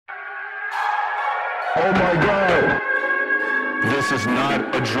Oh my God. This is not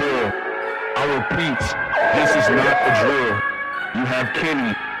a drill. I repeat, this is not a drill. You have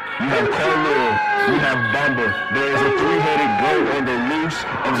Kenny, you have Carlil, you have Bamba. There is a three-headed goat on the loose,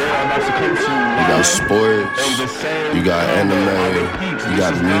 and they are about to come to you. You got sports, you got anime, you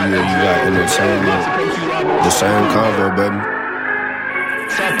got media, you got entertainment. The same convo, baby.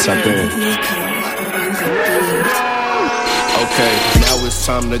 Tap in. Okay, now it's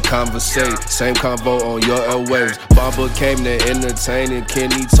time to conversate. Same convo on your airwaves. Bamba came to entertain and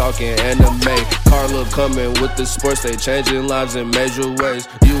Kenny talking anime. Carla coming with the sports, they changing lives in major ways.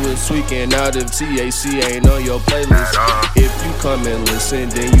 You was tweaking out if TAC ain't on your playlist. If you come and listen,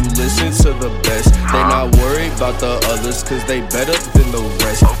 then you listen to the best. They not worried about the others, cause they better than the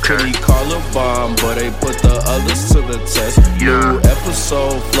rest. Kenny Carla bomb, but they put the others to the test. New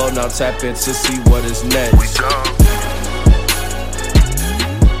episode flow, now tap in to see what is next.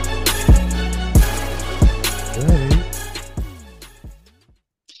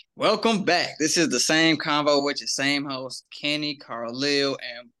 Welcome back. This is the same convo with your same host, Kenny, Carlil,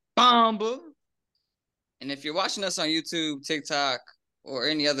 and Bamba. And if you're watching us on YouTube, TikTok, or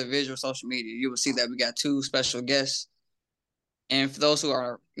any other visual social media, you will see that we got two special guests. And for those who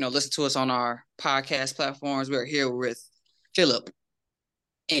are, listen to us on our podcast platforms, we're here with Philip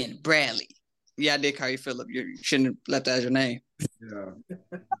and Bradley. Yeah, I did call you Philip. You shouldn't have left that as your name. Yeah.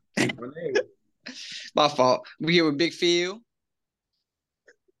 My name. My fault. We're here with Big Phil.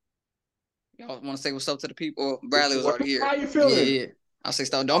 Y'all want to say what's up to the people? Bradley was already here. How you feeling? Yeah. I'll say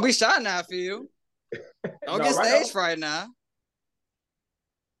stuff. Don't be shy now, Phil. Don't get stage fright now.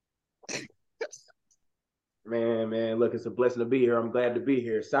 Man, look, it's a blessing to be here. I'm glad to be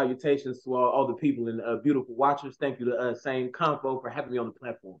here. Salutations to all the people and beautiful watchers. Thank you to Same Convo for having me on the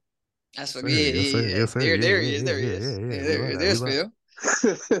platform. That's what, yes, sir. There he is, Phil.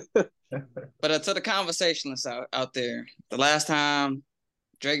 But to the conversationalists out there, the last time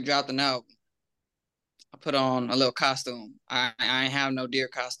Drake dropped an album, I put on a little costume. I ain't have no deer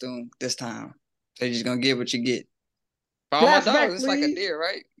costume this time. So you're just going to get what you get. For all my dogs, it's like a deer,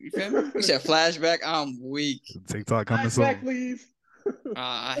 right? You feel me? You said flashback. I'm weak. TikTok coming soon. Please.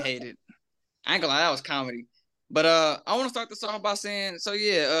 I hate it. I ain't gonna lie, that was comedy. But I want to start this off by saying,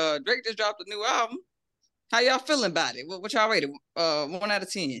 Drake just dropped a new album. How y'all feeling about it? What y'all rated? 1 out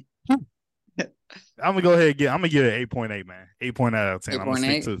of 10. I'm gonna go ahead and I'm gonna give it 8.8, man. 8 out of 10. 8. I'm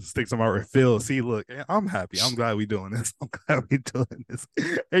gonna stick to my refill. See, look, I'm happy. I'm glad we doing this.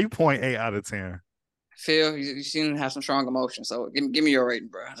 8.8 out of 10. Phil, you seem to have some strong emotion, so give me your rating,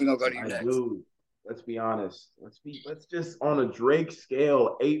 bro. I'm gonna go to you next. Dude, let's be honest. Let's just on a Drake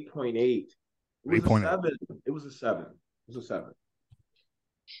scale, 8.8. It was a 7.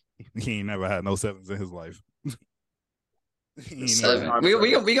 He ain't never had no 7s in his life. We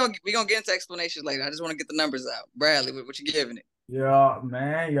gonna get into explanations later. I just want to get the numbers out. Bradley, what you giving it? Yeah,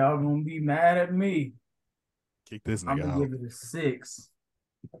 man, y'all gonna be mad at me. Kick this nigga I'm gonna out. give it a 6.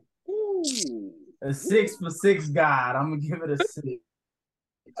 Ooh. A 6 for 6 God. I'm gonna give it a 6.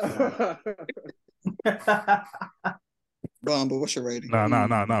 Bumble, what's your rating?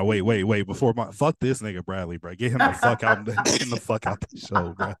 No. Wait. Before fuck this nigga Bradley, bro. Get him the fuck out. Get him the fuck out the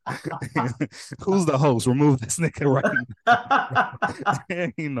show, bro. Who's the host? Remove this nigga right now.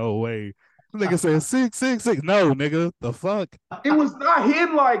 Ain't no way. Nigga said 6. No, nigga. The fuck? It was not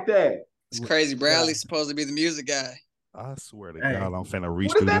hidden like that. It's crazy. Bradley's supposed to be the music guy. I swear to God, I'm finna reach.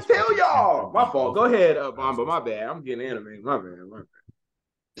 What did that tell y'all? My fault. Go ahead, Bamba. My bad. I'm getting animated. My bad.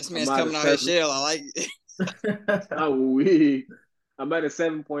 This man's coming out his shell. I like it. I'm weak. I'm at a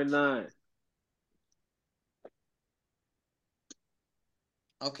 7.9.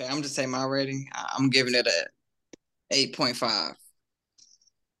 Okay, I'm just saying my rating. I'm giving it a 8.5.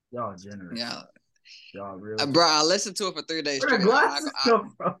 Y'all generous. Yeah. Y'all really. Bro, I listened to it for 3 days straight.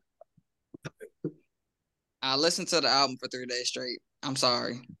 I listened to the album for 3 days straight. I'm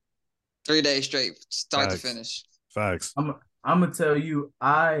sorry. 3 days straight, start to finish. Facts. I'm gonna tell you,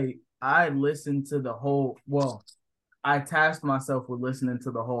 I listened to the whole. Well, I tasked myself with listening to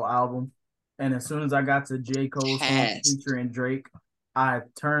the whole album, and as soon as I got to J. Cole's song featuring Drake, I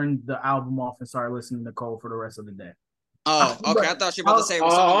turned the album off and started listening to Cole for the rest of the day. Oh, okay. I thought you were about to say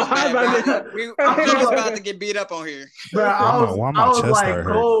what song was bad. We was about to get beat up on here. Bro, I was like,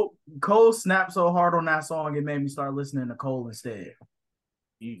 Cole snapped so hard on that song, it made me start listening to Cole instead.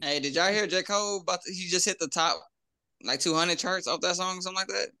 Hey, did y'all hear J. Cole? He just hit the top like 200 charts off that song, something like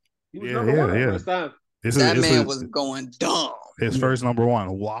that. He was number one the first time. That man was going dumb. His first number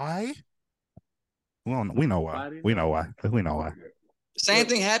one. Why? We know why. We know why. Same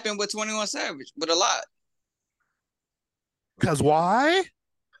thing happened with 21 Savage, but a lot. Because why?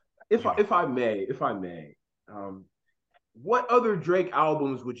 if I may, what other Drake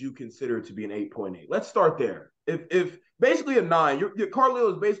albums would you consider to be an 8.8? Let's start there. If basically a 9, your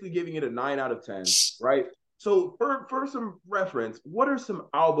Carlil is basically giving it a 9 out of 10, right? So for some reference, what are some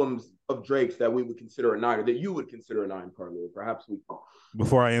albums of Drake's that we would consider a 9 or that you would consider a 9, Carlil? Perhaps we can.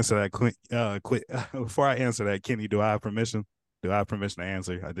 Before I answer that, before I answer that, Kenny, do I have permission? Do I have permission to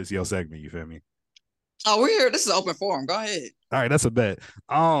answer? This is your segment, you feel me? Oh, we're here. This is an open forum. Go ahead. All right, that's a bet.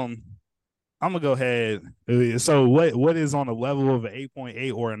 I'm gonna go ahead. So what is on a level of an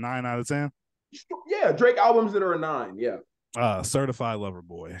 8.8 or a 9 out of 10? Yeah, Drake albums that are a 9. Yeah. Certified Lover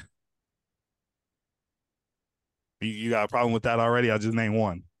Boy. You got a problem with that already? I just named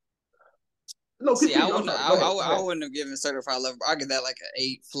one. No, see, continue. I wouldn't have given Certified Lover. I give that like an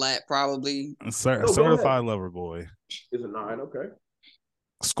 8 flat, probably. Certified Lover Boy is a 9. Okay.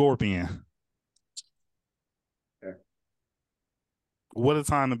 Scorpion. Okay. What a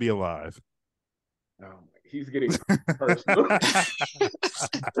Time to Be Alive. Oh, he's getting personal.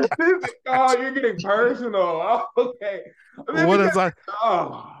 Oh, you're getting personal. Oh, okay. What is like?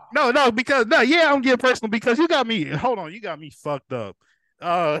 Oh. No, because yeah, I'm getting personal because you got me. Hold on, you got me fucked up.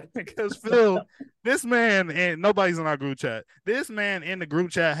 Because Phil, this man, and nobody's in our group chat. This man in the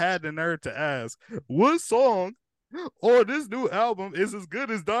group chat had the nerve to ask, "What song or this new album is as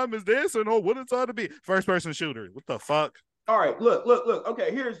good as Diamonds Dancing or What a Time to Be?" First person shooter. What the fuck? All right, look.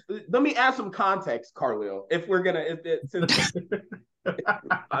 Okay, let me add some context, Carlil. If we're gonna,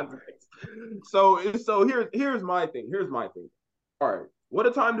 context. So here's my thing. All right, What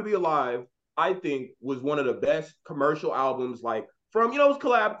a Time to Be Alive, I think, was one of the best commercial albums. Like from, it was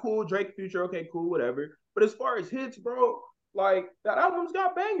collab, cool, Drake, Future, okay, cool, whatever. But as far as hits, bro, like that album's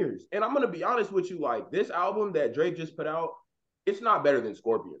got bangers. And I'm gonna be honest with you, like this album that Drake just put out, it's not better than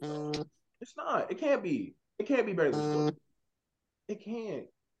Scorpion. It's not. It can't be. It can't be better than Scorpion. It can't.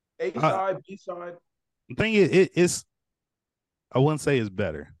 A side, B side. The thing is, it's. I wouldn't say it's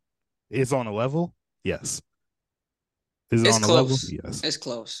better. It's on a level. Yes. Is it it's on close. a level? Yes. It's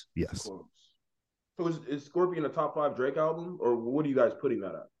close. Yes. Close. So is Scorpion a top 5 Drake album, or what are you guys putting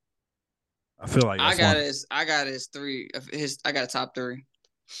that at? I feel like I got his 3. I got a top 3.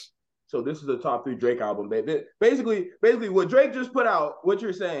 So this is a top 3 Drake album. Basically, what Drake just put out, what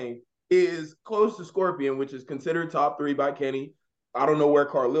you're saying, is close to Scorpion, which is considered top 3 by Kenny. I don't know where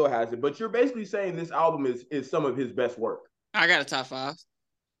Carlil has it, but you're basically saying this album is some of his best work. I got a top 5.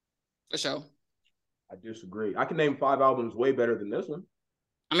 For sure. I disagree. I can name 5 albums way better than this one.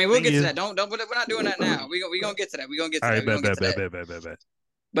 I mean, we'll get to that. Don't. We're not doing that now. We're gonna get to that. We're gonna get to that. Bet.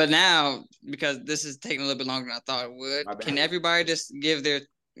 But now, because this is taking a little bit longer than I thought it would, can everybody just give their,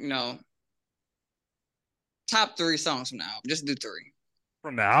 top 3 songs from the album? Just do 3.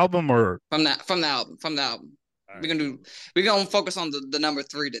 From the album or from the album? Right. We're gonna focus on the number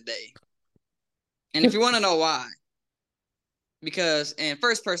 3 today. And if you want to know why, because in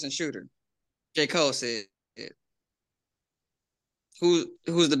First Person Shooter, J. Cole said,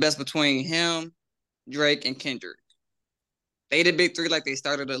 who's the best between him, Drake, and Kendrick? They the big 3 like they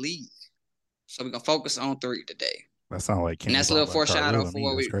started a league. So we're gonna focus on 3 today. That sounds like Kendrick. And that's a little foreshadow for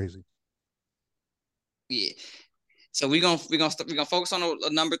what we. That's crazy. Yeah. So we're gonna focus on a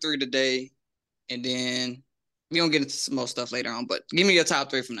number 3 today, and then we're gonna get into some more stuff later on. But give me your top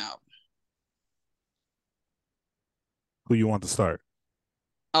 3 from the album. Who you want to start?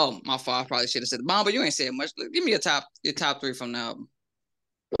 Oh, my fault. I probably should have said the bomb, but you ain't said much. Give me your top 3 from the album.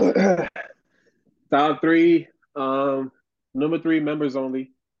 Top 3. Number 3, Members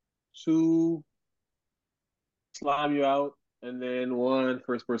Only. 2, Slime You Out, and then 1,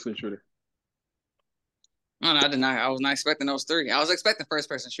 First Person Shooter. No, I did not. I was not expecting those 3. I was expecting First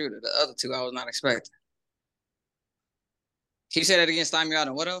Person Shooter. The other 2, I was not expecting. Can you say that again? Slime You Out,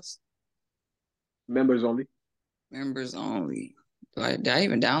 and what else? Members Only. Members Only. Did I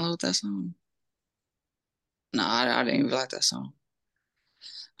even download that song? No, I didn't even like that song.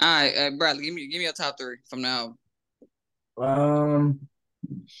 All right, Bradley, give me your top 3 from the album.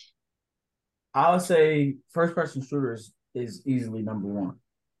 I would say First Person Shooter is easily number 1.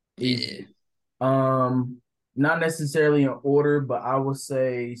 Easily. Yeah. Not necessarily in order, but I would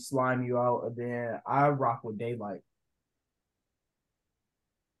say Slime You Out, and then I rock with Daylight.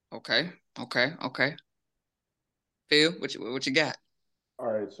 Okay. Phil, what you got? All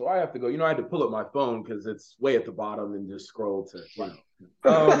right, so I have to go. I had to pull up my phone because it's way at the bottom and just scroll to.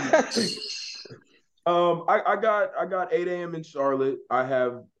 I got 8 a.m. in Charlotte. I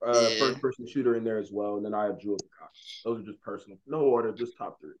have First Person Shooter in there as well, and then I have Jewel Picasso. Those are just personal, no order, just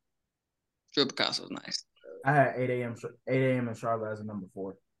top 3. Jewel Picasso was nice. I had 8 a.m. in Charlotte as a number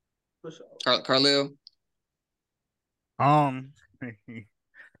 4. Carlil.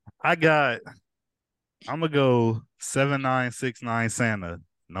 I'm gonna go 7969 Santa,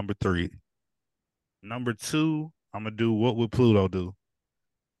 number 3. Number 2, I'm gonna do What Would Pluto Do?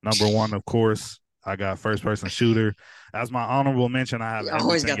 Number 1, of course, I got First Person Shooter. As my honorable mention, I have You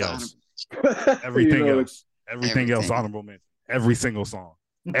always got everything the else. honorable. Everything You know, else. Everything else honorable mention. Every single song.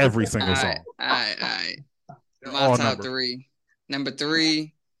 Every single All right, song. all right, all right. They're My all top numbered. 3. Number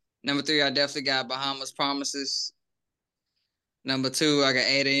 3, I definitely got Bahamas Promises. Number 2, I got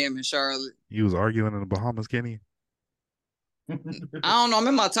 8 a.m. in Charlotte. You was arguing in the Bahamas, Kenny? I don't know. I'm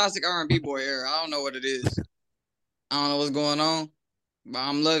in my toxic R&B boy era. I don't know what it is. I don't know what's going on, but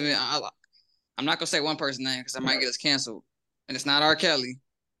I'm loving. I'm not gonna say one person's name because I might get us canceled, and it's not R. Kelly.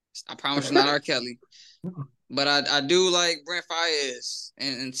 I promise it's not R. Kelly. But I do like Brent Faiyaz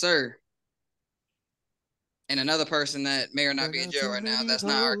and Sir, and another person that may or not be in jail right now. That's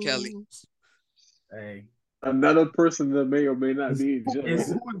not R. Kelly. Hey, another person that may or may not be in jail.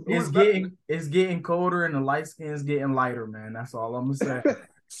 It's getting colder and the light skin's getting lighter, man. That's all I'm gonna say.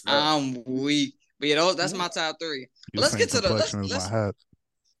 I'm weak, but yeah, that's my top 3. But let's get to the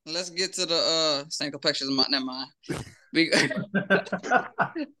let's get to the same complexion as my never mind.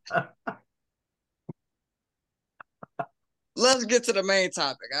 Let's get to the main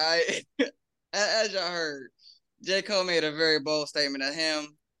topic, all right? As y'all heard, J. Cole made a very bold statement that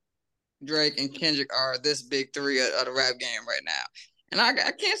him, Drake, and Kendrick are this big 3 of the rap game right now. And I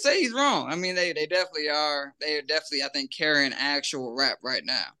can't say he's wrong. I mean, they definitely are. They are definitely, I think, carrying actual rap right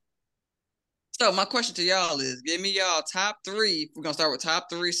now. So my question to y'all is, give me y'all top 3. We're going to start with top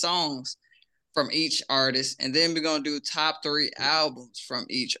 3 songs from each artist, and then we're going to do top 3 albums from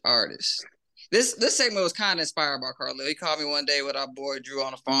each artist. This segment was kind of inspired by Carlo. He called me one day with our boy Drew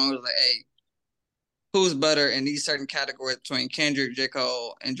on the phone. He was like, hey, who's better in these certain categories between Kendrick, J.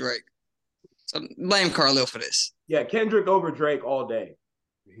 Cole, and Drake? So blame Carlo for this. Yeah, Kendrick over Drake all day.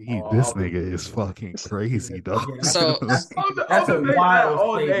 This nigga is fucking crazy, dog. So that's a wild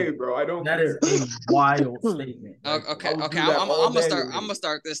all statement. day, bro. I don't. That is a wild statement. Okay. I'm gonna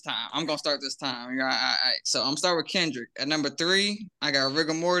start this time. I'm gonna start this time. All right. So I'm gonna start with Kendrick at number 3. I got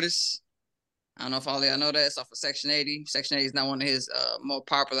Rigor Mortis. I don't know if all y'all know that. It's off of Section 80. Section 80 is not one of his more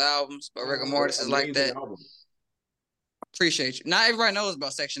popular albums, but Rigor Mortis is like that. Album. Appreciate you. Not everybody knows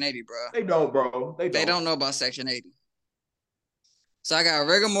about Section 80, bro. They don't, bro. They don't know about Section 80. So I got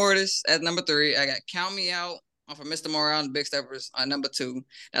Rigor Mortis at number 3. I got Count Me Out off of Mr. Morale and the Big Steppers at number 2.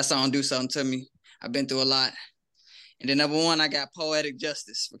 That song Do Something to Me. I've been through a lot. And then number 1, I got Poetic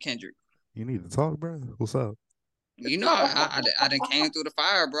Justice for Kendrick. You need to talk, bro. What's up? You know, I done came through the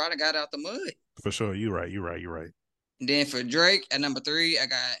fire, bro. I done got out the mud. For sure. You're right. And then for Drake at number 3, I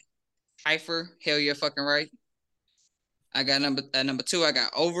got Hypher, Hell Yeah Fucking Right. I got number 2, I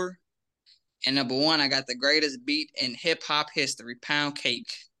got Over. And number 1, I got the greatest beat in hip hop history, Pound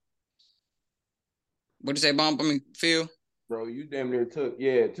Cake. What'd you say, Bomb? Phil? Bro, you damn near took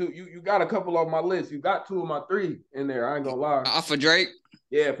 2. You got a couple on my list. You got 2 of my 3 in there. I ain't gonna lie. For Drake?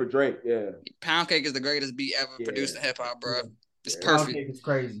 Yeah, for Drake. Yeah. Pound Cake is the greatest beat ever produced in hip hop, bro. It's perfect. Pound Cake is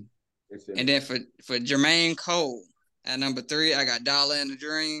crazy. And then for Jermaine Cole at number 3, I got Dollar in the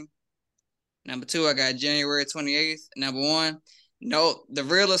Dream. Number 2, I got January 28th. Number 1, no, the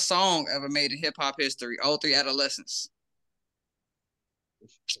realest song ever made in hip hop history, 03 Adolescence.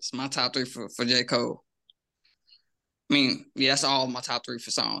 It's my top 3 for J. Cole. I mean, yeah, that's all my top 3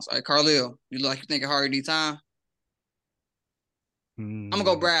 for songs. All right, Carlil, you thinking Hardy D time? I'm gonna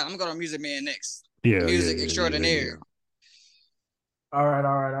go Brad. I'm gonna go to Music Man next. Yeah. Music extraordinaire. Yeah. All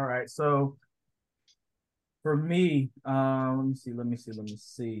right. So for me, let me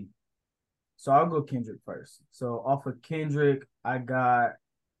see. So I'll go Kendrick first. So off of Kendrick, I got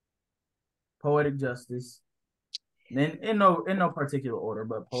Poetic Justice. Then in no particular order,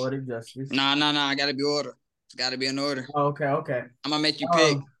 but Poetic Justice. No. I gotta be order. It's gotta be in order. Okay. I'm gonna make you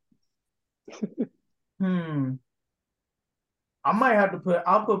pick. I might have to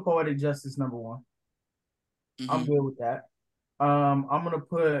I'll put Poetic Justice number 1. Mm-hmm. I'm good with that. I'm gonna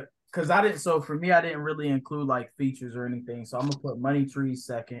put, for me, I didn't really include like features or anything. So I'm gonna put Money Trees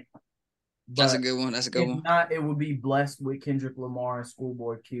second. But that's a good one. If not, it would be Blessed with Kendrick Lamar and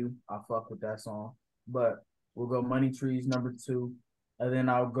Schoolboy Q. I fuck with that song. But we'll go Money Trees number 2. And then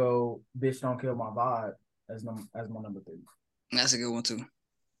I'll go Bitch Don't Kill My Vibe as my number 3. That's a good one too.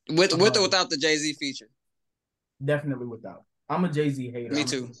 With or without the Jay-Z feature? Definitely without. I'm a Jay-Z hater. Me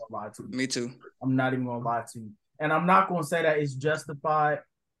too. Me too. I'm not even gonna lie to you. And I'm not gonna say that it's justified,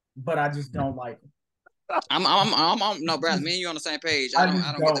 but I just don't like him. I'm no, Brad. Me and you on the same page. I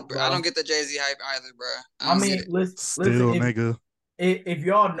don't get the Jay-Z hype either, bro. Listen, nigga. if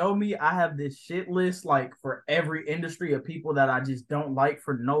y'all know me, I have this shit list like for every industry of people that I just don't like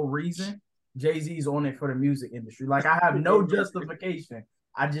for no reason. Jay-Z's on it for the music industry. Like I have no justification.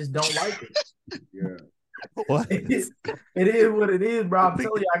 I just don't like it. Yeah. What? It is what it is, bro. I'm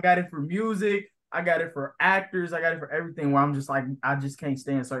telling you, I got it for music. I got it for actors. I got it for everything. Where I'm just like, I just can't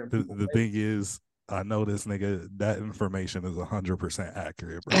stand certain people. The thing is, I know this nigga. That information is 100%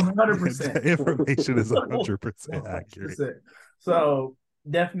 accurate, bro. 100%. That information is 100% accurate. 100%. So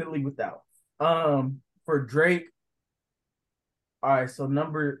definitely without. For Drake. All right. So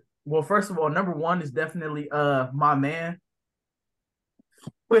first of all, number one is definitely My Man.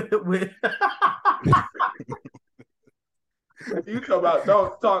 With You talk about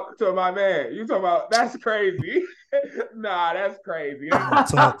don't talk to my man. You talk about that's crazy. Nah, that's crazy. Don't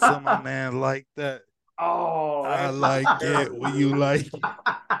talk to my man like that. Oh, I that's like it when you like it.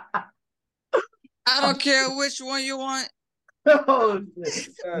 I don't care which one you want. Oh, shit.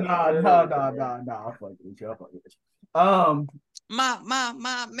 Nah. I fuck with you. My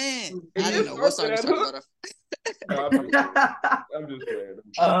man. Is I didn't this know what after song you that talking hook? about. No, I'm just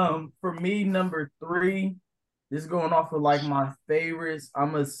playing. For me, number three, this is going off of like my favorites.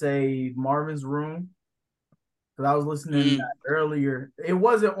 I'm gonna say Marvin's Room. Because I was listening to that earlier. It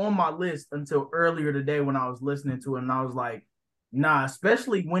wasn't on my list until earlier today when I was listening to it, and I was like, nah,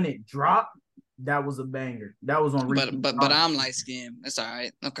 especially when it dropped, that was a banger. That was on repeat. But I'm light skinned. That's all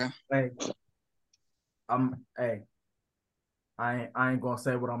right. Okay. Hey, I ain't gonna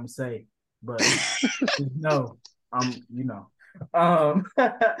say what I'm gonna say, but no,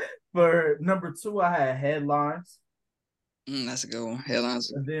 for number two, I had Headlines. That's a good one.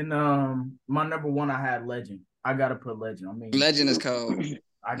 Headlines. And then my number one, I had Legend. I gotta put Legend. I mean, Legend is cold.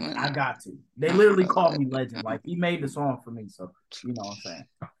 I got to. They literally called me Legend. Like he made the song for me, so you know what I'm saying.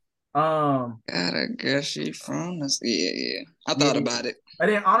 Gotta guess she from this. Yeah. I thought about it.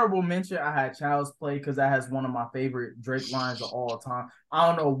 And then honorable mention, I had Child's Play because that has one of my favorite Drake lines of all time. I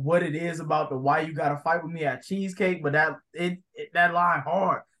don't know what it is about the why you gotta fight with me at Cheesecake, but that line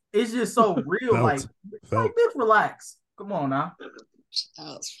hard. It's just so real. Like bitch, relax. Come on now.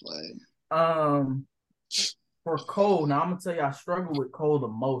 Child's Play. For Cole, now I'm gonna tell you, I struggle with Cole the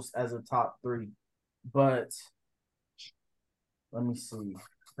most as a top three, but let me see,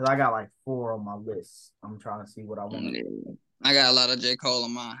 because I got like 4 on my list. I'm trying to see what I want. I got a lot of J. Cole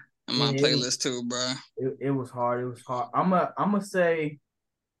on my playlist too, bro. It was hard. It was hard. I'm gonna say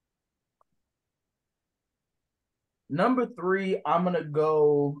number 3. I'm gonna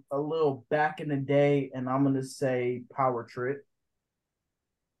go a little back in the day, and I'm gonna say Power Trip.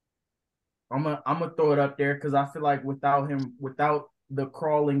 I'm gonna throw it up there because I feel like without the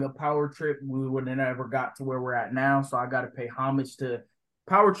crawling of Power Trip, we would have never got to where we're at now. So I got to pay homage to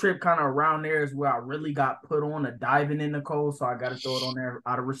Power Trip. Kind of around there is where I really got put on a diving in the cold. So I got to throw it on there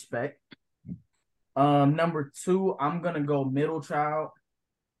out of respect. Number 2, I'm gonna go Middle Child.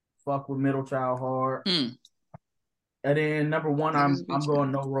 Fuck with Middle Child hard. And then number 1, I'm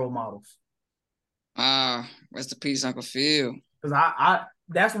going No Role Models. Rest in peace, Uncle Phil. Because I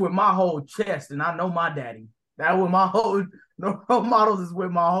that's with my whole chest, and I know my daddy. That with my whole No Role Models is with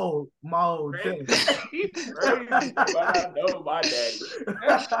my whole chest. Crazy, but I know my daddy.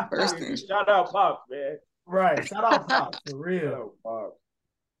 Shout out Pops, man. Right, shout out Pops for real. All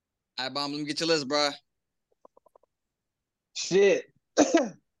right, Bomb, let me get your list, bro. Shit.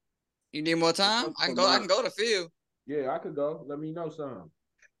 You need more time? I can go to Phil. Yeah, I could go. Let me know some.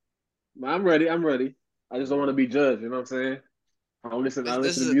 I'm ready. I just don't want to be judged. You know what I'm saying? I listen to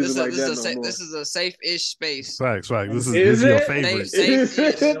music like that no more. This is a safe-ish space. Facts. This is your favorite.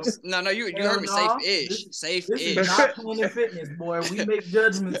 Safe-ish. No, you heard me. Safe-ish. Safe-ish. This is not Planet Fitness, boy. We make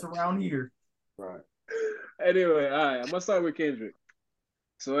judgments around here. Right. Anyway, all right. I'm gonna start with Kendrick.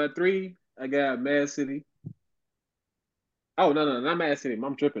 So at 3, I got Mad City. Oh no, not Mad City.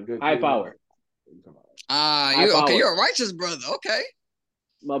 I'm tripping. High Power. You're a righteous brother. Okay.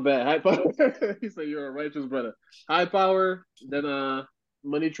 My bad. High Power. He said you're a righteous brother. High Power, then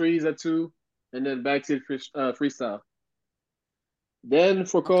Money Trees at 2, and then Backseat Freestyle. Then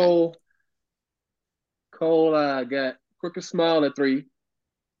for Cole, I got Crooked Smile at 3,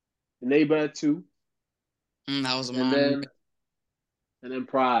 Neighbor at 2. That was mine. And then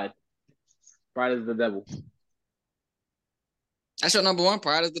Pride. Pride is the Devil. That's your number 1.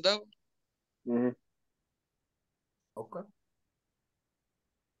 Pride is the Devil. Mm-hmm. Okay.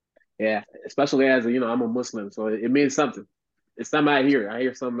 Yeah, especially as I'm a Muslim, so it means something. It's something I hear. I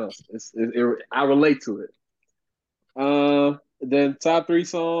hear something else. I relate to it. Then top 3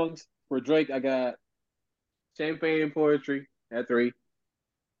 songs for Drake, I got Champagne Poetry at 3,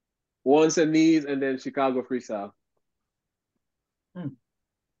 Wants and Needs, and then Chicago Freestyle.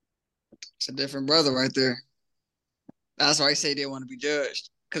 It's a different brother right there. That's why I say they want to be judged.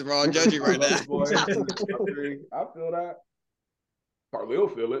 Because we're all judging right now. Boy. I feel that.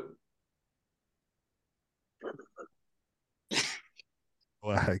 Carlil feel it.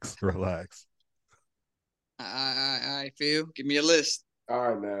 Relax. I feel. Give me a list.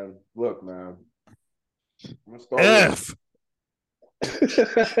 All right, man. Look, man. I'm gonna start F.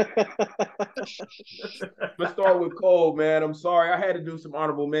 Let's start with Cole, man. I'm sorry. I had to do some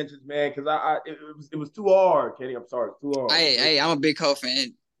honorable mentions, man, because it was too hard, Kenny. I'm sorry. It's too hard. Hey, I'm a big Cole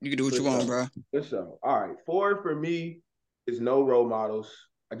fan. You can do what you want, bro. Good show. All right. 4 for me is No Role Models.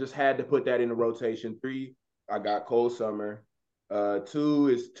 I just had to put that in the rotation. 3, I got Cold Summer. 2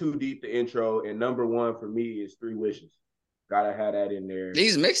 is Too Deep, the intro. And number 1 for me is 3 Wishes. Gotta have that in there.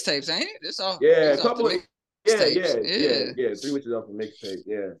 These mixtapes, ain't it? It's all a couple of yeah. 3 Wishes off the mixtape.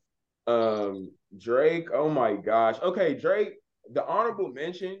 Yeah. Drake, oh my gosh. Okay, Drake, the honorable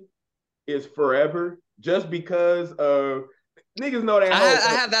mention is Forever, just because of niggas know that. I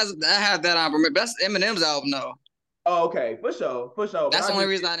have that honorable mention. That's Eminem's album, though. Oh, okay, for sure. That's the only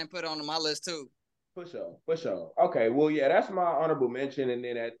reason I didn't put it on my list too. For sure. Okay, well, yeah, that's my honorable mention, and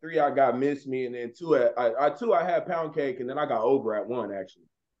then at 3 I got Miss Me, and then 2 I had Pound Cake, and then I got Over at 1 actually.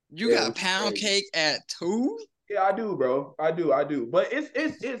 You got Pound Cake at 2? Yeah, I do, bro. I do. But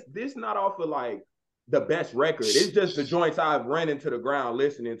it's this not off of like the best record. It's just the joints I've run into the ground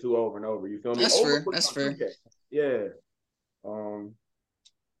listening to over and over. You feel me? That's fair. Yeah.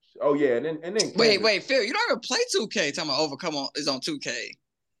 Oh yeah, and then wait, Phil, you don't even play 2K. Talking about Overcome is on 2K.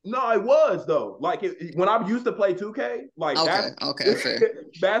 No, it was though. Like when I used to play 2K, like okay, fair.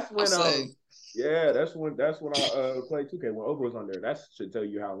 That's when that's when I played 2K when Over was on there. That should tell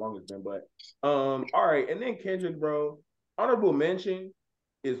you how long it's been. But all right, and then Kendrick, bro. Honorable mention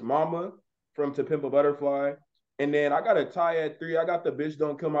is Mama from To Pimp a Butterfly, and then I got a tie at 3. I got the Bitch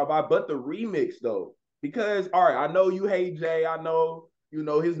Don't Kill My Vibe, but the remix though, because all right, I know you hate Jay. I know you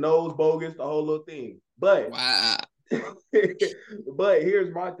know his nose bogus, the whole little thing, but wow. But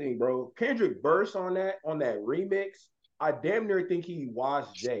here's my thing, bro. Kendrick verse on that remix, I damn near think he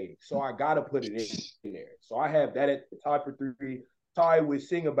washed Jay, so I gotta put it in there. So I have that at the top for 3. Tie with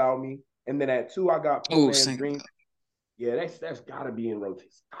Sing About Me, and then at 2 I got Poor Man's Dream. Yeah, that's gotta be in rotation.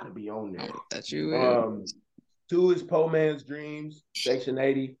 Gotta be on there. That's you. 2 is Poor Man's Dreams, Section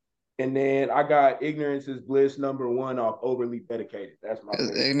 80. And then I got Ignorance is Bliss, number 1 off Overly Dedicated. That's my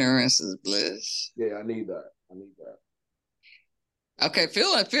favorite. Ignorance is Bliss. Yeah, I need that. Okay,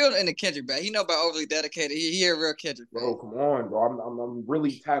 Phil in the Kendrick bag. He know about Overly Dedicated. He a real Kendrick fan. Bro, come on, bro. I'm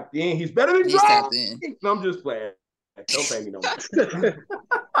really tapped in. He's better than Drake. Tapped in. No, I'm just playing. Don't pay me no more.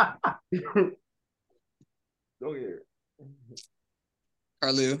 Go ahead.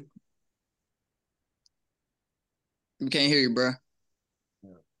 Carlu. We can't hear you, bro.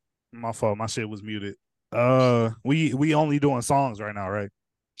 My fault. My shit was muted. We only doing songs right now, right?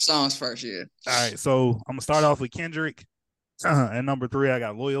 Songs first, yeah. All right, so I'm gonna start off with Kendrick. At number 3, I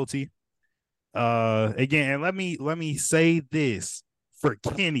got Loyalty. Again, and let me say this for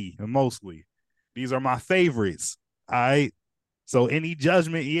Kenny mostly. These are my favorites. All right. So any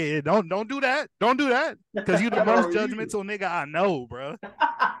judgment, don't do that. Don't do that. Because you the most judgmental nigga I know, bro.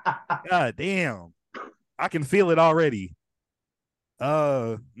 God damn. I can feel it already.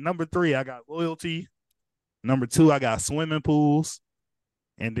 Number 3, I got Loyalty. Number 2, I got Swimming Pools.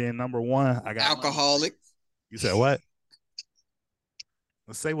 And then number 1, I got Alcoholic. You said what?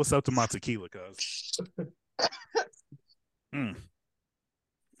 Let's say what's up to my tequila, cuz.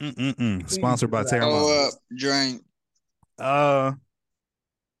 Sponsored by Terra. Oh, drink. For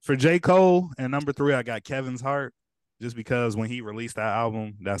J. Cole and number 3, I got Kevin's Heart. Just because when he released that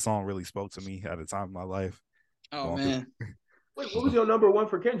album, that song really spoke to me at a time of my life. Oh man. Wait, what was your number 1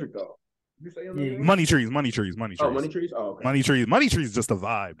 for Kendrick though? Did you say your number 1? Money Trees. Oh, Money Trees. Oh, okay. Money Trees is just a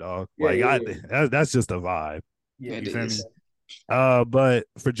vibe, dog. That's just a vibe. Yeah, you feel me? But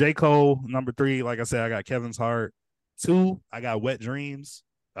for J. Cole, number 3, like I said, I got Kevin's Heart. 2, I got Wet Dreams.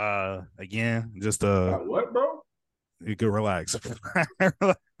 Again, just what, bro? You can relax.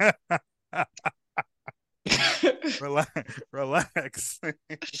 Relax.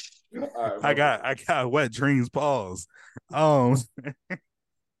 Right, I got Wet Dreams. Pause. You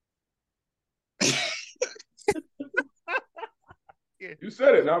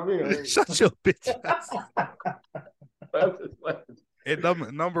said it, not me. Shut your bitch ass. And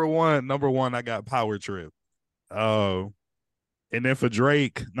number one, I got Power Trip. And then for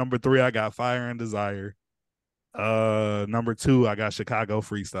Drake, number 3, I got Fire and Desire. Number 2, I got Chicago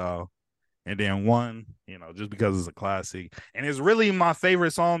Freestyle. And then 1, just because it's a classic. And it's really my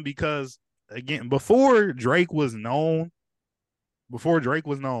favorite song because, again, before Drake was known, before Drake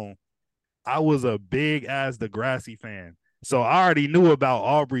was known, I was a big ass Degrassi fan. So I already knew about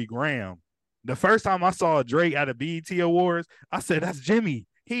Aubrey Graham. The first time I saw Drake at a BET Awards, I said, "That's Jimmy.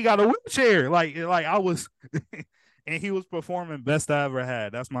 He got a wheelchair." Like I was, and he was performing "Best I Ever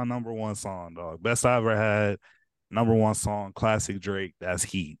Had." That's my number one song, dog. "Best I Ever Had," number one song, classic Drake. That's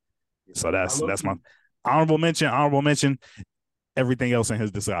Heat. So that's my honorable mention. Honorable mention. Everything else in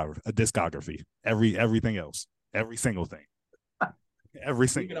his discography. Everything else. Every single thing. Every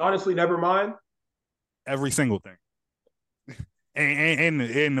single. Even honestly, never mind. Every single thing.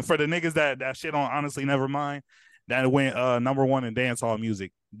 And for the niggas that shit on honestly never mind, that went number one in dancehall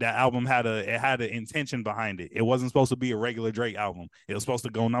music. That album had an intention behind it. It wasn't supposed to be a regular Drake album. It was supposed to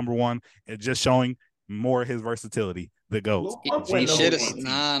go number one. It's just showing more of his versatility. The GOAT. He should have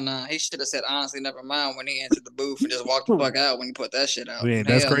He should have said honestly never mind when he entered the booth and just walked the fuck out when he put that shit out. Man,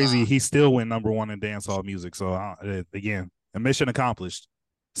 that's crazy. He still went number one in dancehall music. So again, a mission accomplished.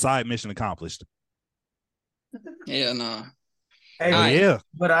 Side mission accomplished. Yeah, no. Hey, yeah.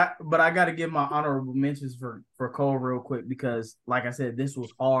 But I got to give my honorable mentions for Cole real quick because, like I said, this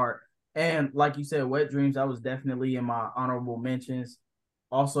was hard. And like you said, Wet Dreams, I was definitely in my honorable mentions.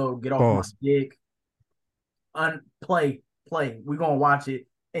 Also, Get Off My Dick. Play. We're going to watch it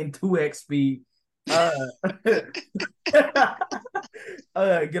in 2x speed. Get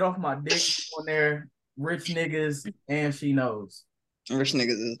Off My Dick on there. Rich Niggas, and She Knows. Rich niggas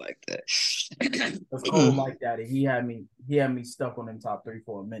is like that. It's Cole like that. And he had me stuck on them top three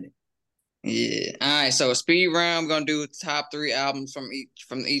for a minute. Yeah. All right. So speed round, I'm gonna do top three albums from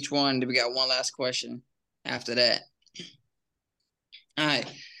each one. Then we got one last question after that. All right.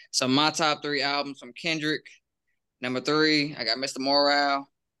 So my top three albums from Kendrick. Number 3, I got Mr. Morale.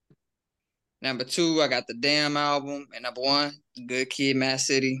 Number 2, I got the Damn album. And number 1, Good Kid, Mad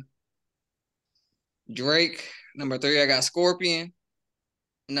City. Drake. Number 3, I got Scorpion.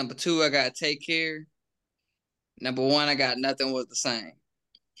 Number 2, I got Take Care. Number 1, I got Nothing Was the Same.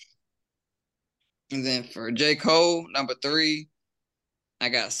 And then for J. Cole, number 3, I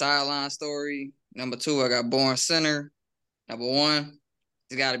got Sideline Story. Number 2, I got Born Sinner. Number 1,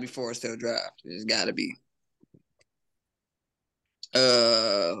 it's got to be Forest Hill Drive. It's got to be.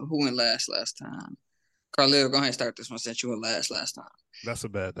 Who went last time? Carlito, go ahead and start this one since you went last time. That's a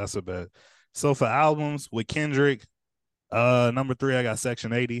bet. So for albums with Kendrick, number 3, I got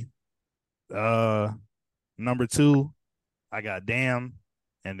Section 80. Number 2, I got Damn.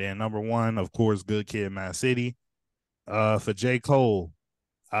 And then number 1, of course, Good Kid, Mad City. For J. Cole,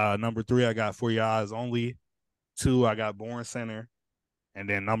 number 3, I got For Your Eyes Only. 2, I got Born Center. And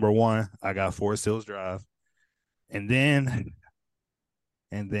then number 1, I got Forest Hills Drive. And then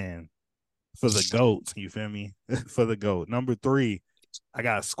for the GOAT, you feel me? For the GOAT. Number 3, I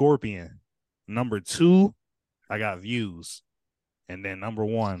got Scorpion. Number 2, I got Views. And then number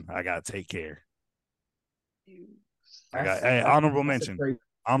 1, I got Take Care. I got honorable mention.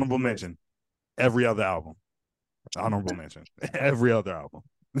 Honorable mention. Every other album. Honorable mention. Every other album.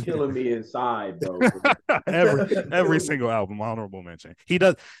 Killing me inside, bro. every single album, honorable mention.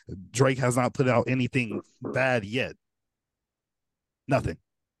 Drake has not put out anything bad yet. Nothing.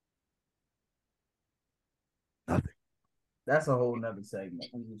 That's a whole nother segment.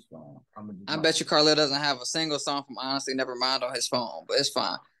 I bet you Carlito doesn't have a single song from Honestly Nevermind on his phone, but it's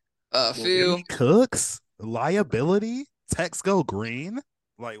fine. Phil Cooks, Liability, Text Go Green.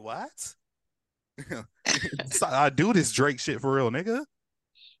 Like what? I do this Drake shit for real, nigga.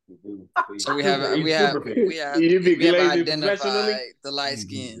 So we have identified the light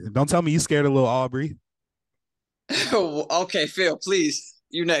skin. Don't tell me you scared of little Aubrey. Okay, Phil, please.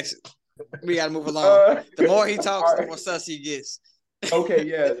 You next. We gotta move along. The more he talks, the more sus he gets. Okay,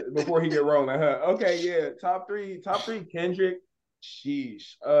 yeah. Before he get rolling, okay, yeah. Top three, Kendrick.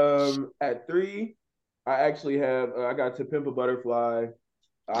 Sheesh. At 3, I actually have. I got To Pimp a Butterfly.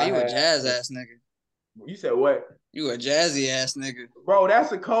 You a jazz ass nigga. You said what? You a jazzy ass nigga. Bro,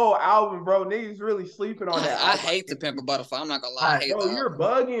 that's a cold album, bro. Niggas really sleeping on that. I hate To Pimp a Butterfly. I'm not gonna lie. You're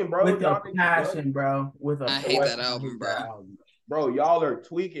bugging, bro. With a passion, bro. I hate that album, bro. Bro, y'all are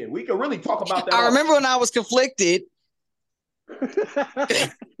tweaking. We can really talk about that. I remember when I was conflicted.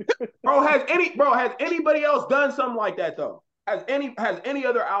 Bro, has anybody else done something like that though? Has any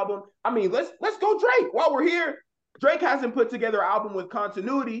other album? I mean, let's go Drake. While we're here, Drake hasn't put together an album with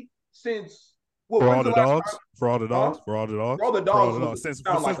continuity since For All the Dogs. Since For All the Dogs.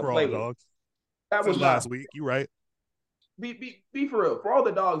 That was last week. You right. Be for real. For All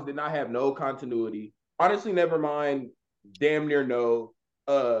the Dogs did not have no continuity. Honestly, never mind. Damn near no.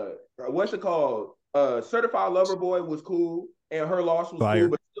 What's it called? Certified Lover Boy was cool, and Her Loss was Fire. cool.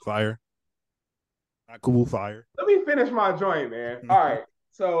 But Fire. Cool fire. Let me finish my joint, man. All right.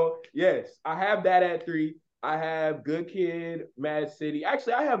 So yes, I have that at 3. I have Good Kid, Mad City.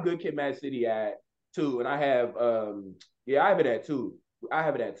 Actually, I have Good Kid, Mad City at 2, and I have I have it at 2. I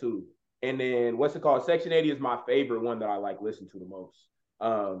have it at 2. And then what's it called? Section 80 is my favorite one that I like listen to the most.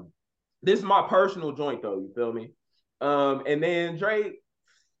 This is my personal joint though, you feel me? And then Drake.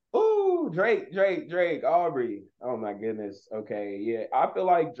 Ooh, Drake, Aubrey. Oh my goodness. Okay, yeah. I feel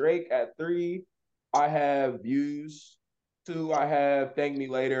like Drake at 3. I have Views. 2, I have Thank Me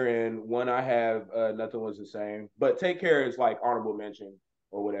Later, and 1, I have Nothing Was the Same. But Take Care is like honorable mention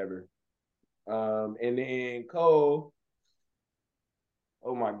or whatever. And then Cole.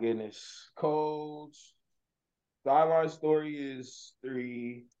 Oh my goodness, Cole's Sideline Story is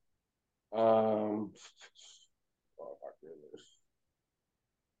 3. Oh my goodness.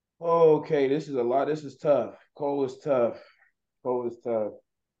 Okay, this is a lot. This is tough. Cole is tough.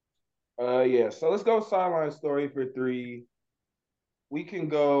 Yeah. So let's go Sideline Story for 3. We can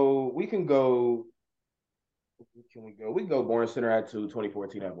go. Where can we go? We can go Born Center at 2,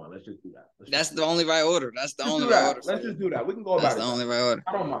 2014 at 1. Let's just do that. That's the only right order. That's the only right order. Let's just do that. We can go about it. That's the only right order.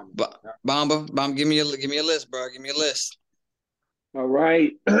 I don't mind. Bomba, give me a list, bro. Give me a list. All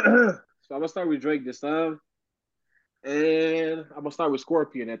right. So I'm gonna start with Drake this time, and I'm gonna start with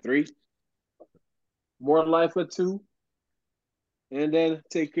Scorpion at 3. More Life at 2, and then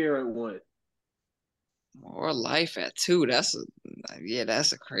Take Care at 1. More Life at 2. That's a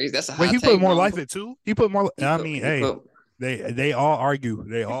crazy. That's a hot Wait, he take, put More Bomba. Life at 2? He put more. They all argue.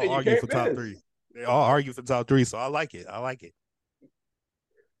 They all argue for top 3. They all argue for top 3. So I like it.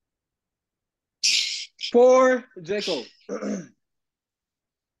 For J. Cole.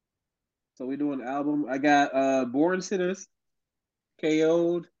 So we doing the album. I got Born Sinners,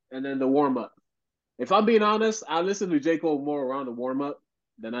 KO'd, and then the warm up. If I'm being honest, I listened to J. Cole more around the warm up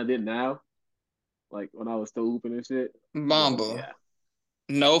than I did now. Like when I was still hooping and shit. Bomba. Yeah.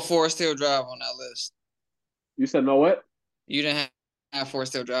 No Forest Hill Drive on that list. You said no what? You didn't have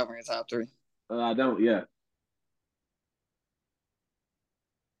Forest Hill Drive on your top 3. I don't, yeah.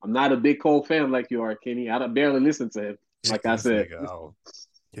 I'm not a big Cole fan like you are, Kenny. I don't barely listen to him. Like I said.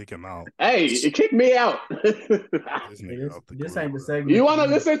 Kick him out. Hey, it kicked me out. This ain't the segment. You want to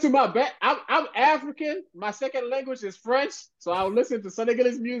listen to my back? I'm African. My second language is French, so I'll listen to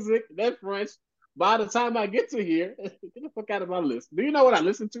Senegalese music, then French. By the time I get to here, get the fuck out of my list. Do you know what I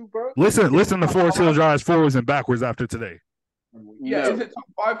listen to, bro? Listen to Forest Hill Drive forwards and backwards after today. Yeah, is it top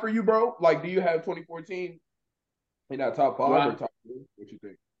 5 for you, bro? Like, do you have 2014 in that top 5 or top 3? What you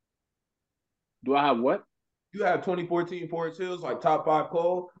think? Do I have what? You have 2014 Forest Hills like top 5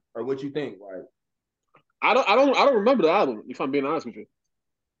 Cole, or what you think? Like, I don't remember the album. If I'm being honest with you.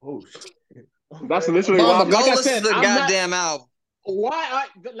 Oh shit. That's literally Bomba, like I said, said, the goddamn album. Why?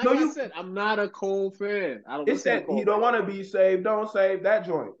 I said, I'm not a Cole fan. I don't. It said you don't want to be saved. Don't save that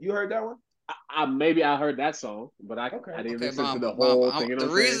joint. You heard that one? Maybe I heard that song, but I didn't listen to the whole thing. The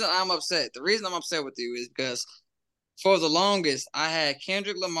reason I'm upset with you is because for the longest I had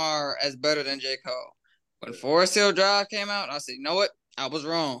Kendrick Lamar as better than J. Cole. When Forest Hill Drive came out, I said, you know what? I was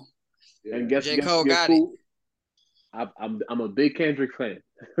wrong. Yeah. And guess J. Cole got cool? it. I'm a big Kendrick fan.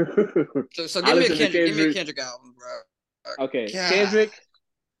 so give me a Kendrick album, bro. Okay, God.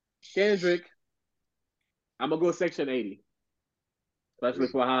 Kendrick. I'm gonna go Section 80, especially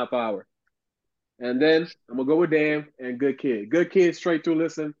for High Power. And then I'm gonna go with Damn and Good Kid. Good Kid, straight through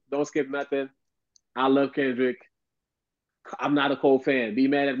listen. Don't skip nothing. I love Kendrick. I'm not a Cole fan. Be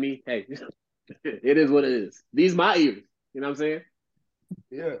mad at me. Hey, it is what it is. These my ears. You know what I'm saying?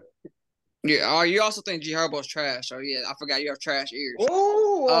 Yeah. Yeah. Oh, you also think G Herbo's trash? Oh yeah, I forgot you have trash ears.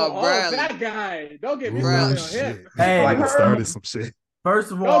 Oh, that guy. Don't get me started on him. Hey, I started some shit.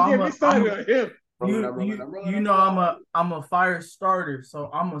 First of all, don't get me started on him. You know I'm a fire starter,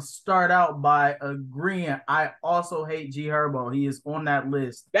 so I'm gonna start out by agreeing. I also hate G Herbo. He is on that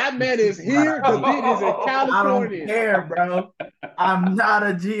list. That man is here. The man is in California. I don't care, bro. I'm not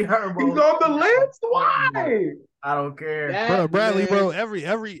a G Herbo. He's on the list. Why? I don't care. Bradley, bro.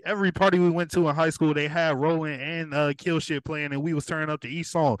 Every party we went to in high school, they had Roland and Kill Shit playing, and we was turning up to each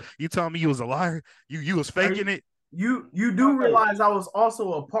song. You telling me you was a liar? You was faking it? You do realize I was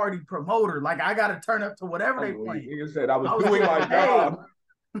also a party promoter. Like I gotta turn up to whatever they play. You said I was doing my job.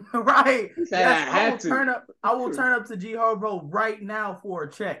 Right. Yes, I will turn up to G Herbo right now for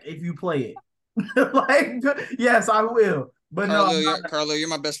a check if you play it. Like, yes, I will. But Carlo, you're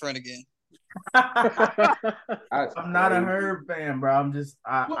my best friend again. I'm not a Herb fan, bro. I'm just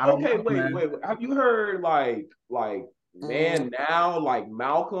I don't okay, know, wait. Have you heard like Man Now, like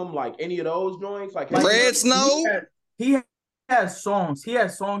Malcolm, like any of those joints? Like Red Snow? He has songs. He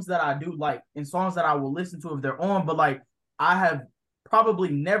has songs that I do like and songs that I will listen to if they're on. But like I have probably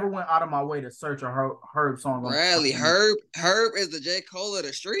never went out of my way to search a Herb song. Bradley, Herb is the J. Cole of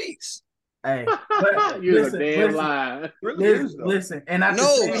the streets. Hey, but You're a damn lie. Really is though. Listen, and at the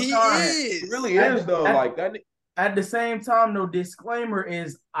No, same he time, is. It really is though. Like that. At the same time, no disclaimer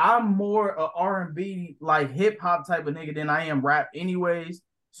is I'm more a R&B like hip hop type of nigga than I am rap anyways.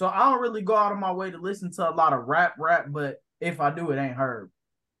 So I don't really go out of my way to listen to a lot of rap, but if I do, it ain't Herb.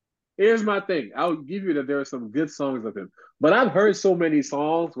 Here's my thing. I'll give you that there are some good songs of him. But I've heard so many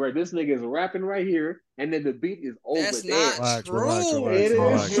songs where this nigga is rapping right here and then the beat is over That's there. not true. It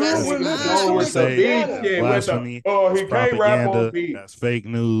is true. That's When not the true. with the beat, yeah, blasphemy, he can't rap on beat. that's fake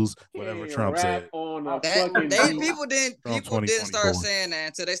news, whatever Trump said. On a That fucking beat. people didn't start saying that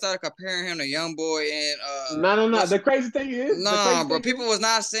until they started comparing him to YoungBoy and No. The crazy thing is, people was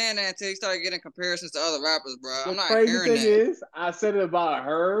not saying that until he started getting comparisons to other rappers, bro. I'm not crazy hearing thing that. is, I said it about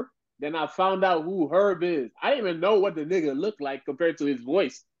Herb, then I found out who Herb is. I didn't even know what the nigga looked like compared to his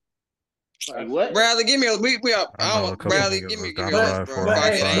voice. Like what? Bradley, give me a we up. Bradley, give me your list, bro.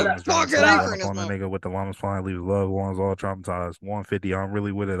 Fuck it, anchor in this on the nigga with the llamas flying, leave his loved ones all traumatized. 150, I'm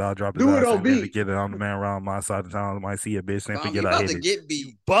really with it. I'll drop his Do it ass on and then beat. get it. I'm the man around my side of town. Might see a bitch and forget I about hit to it. get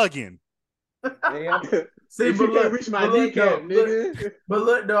beat. Bugging. See, if but you can't reach my kneecap, nigga. But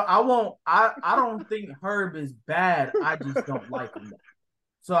look, though, I don't think Herb is bad. I just don't like him.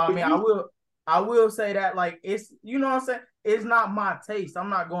 So I mean, I will say that like it's you know what I'm saying. It's not my taste. I'm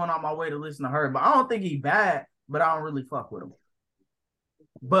not going out my way to listen to Herb, but I don't think he's bad. But I don't really fuck with him.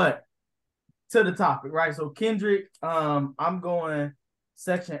 But to the topic, right? So Kendrick, I'm going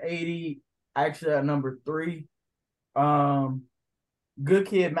Section 80, actually at number 3. Good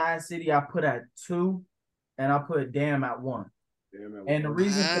Kid, Mad City, I put at 2, and I put Damn at 1. And the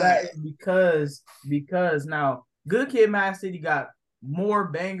reason for that is because now Good Kid, Mad City got more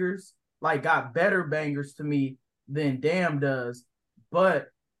bangers, like got better bangers to me than Damn does, but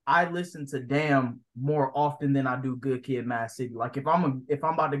I listen to Damn more often than I do Good Kid, Mad City. Like if I'm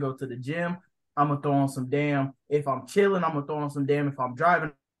about to go to the gym, I'm gonna throw on some Damn. If I'm chilling, I'm gonna throw on some Damn. If I'm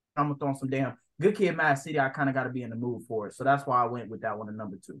driving, I'm gonna throw on some Damn. Good Kid, Mad City, I kind of got to be in the mood for it, so that's why I went with that one at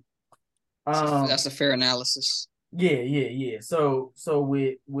number 2. That's a fair analysis. Yeah. So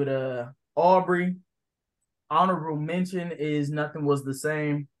with Aubrey, honorable mention is Nothing Was the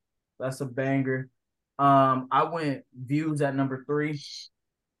Same. That's a banger. I went Views at number 3.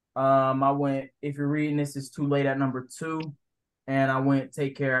 I went If You're Reading This It's Too Late at number 2, and I went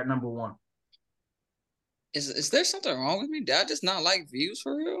Take Care at number 1. Is there something wrong with me? Did I just not like Views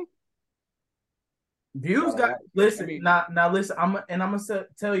for real? Views got listen. Now listen. I'm gonna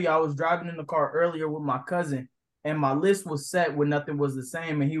tell you. I was driving in the car earlier with my cousin, and my list was set when Nothing Was the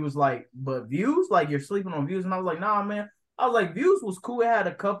Same, and he was like, "But Views, like you're sleeping on Views," and I was like, "Nah, man." I was like, "Views was cool. It had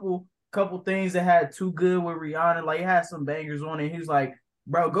a couple things that had Too Good with Rihanna. Like it had some bangers on it." He was like,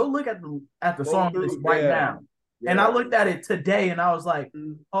 "Bro, go look at the song list right now." Yeah. And I looked at it today, and I was like,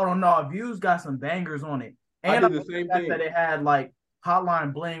 "Hold on, no, Views got some bangers on it." And I did the same thing that it had like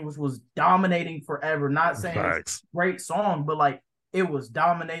Hotline Bling, which was dominating forever. Not saying it's a great song, but like it was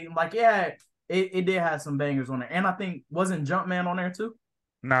dominating. Like it did have some bangers on it. And I think wasn't Jumpman on there too?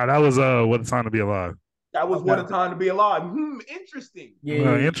 Nah, that was What a Time to Be Alive. That was What a Time to Be Alive. Interesting.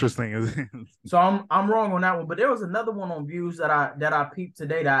 Yeah, interesting. So I'm wrong on that one, but there was another one on Views that I peeped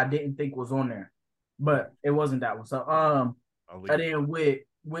today that I didn't think was on there, but it wasn't that one. So and then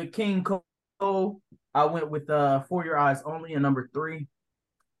with King Cole, I went with For Your Eyes Only in number 3.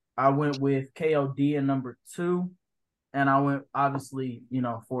 I went with KOD in number 2, and I went obviously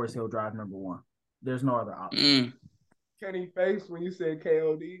Forest Hill Drive number 1. There's no other option. Kenny face when you said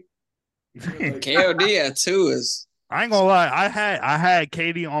KOD. KOD at 2 is. I ain't gonna lie. I had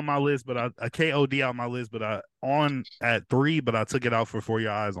KD on my list, but a KOD on my list, but I on at 3, but I took it out for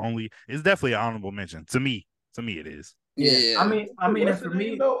Your Eyes Only. It's definitely an honorable mention to me. To me, it is. Yeah. I mean, and for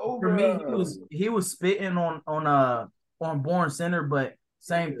me, he was spitting on Born Center, but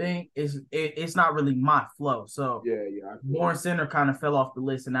same thing. It's not really my flow. So Born Center kind of fell off the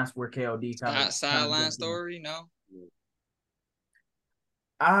list, and that's where KOD kind of Sideline Story. No,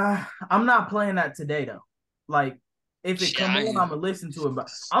 I'm not playing that today though. Like if it come on, I'm gonna listen to it, but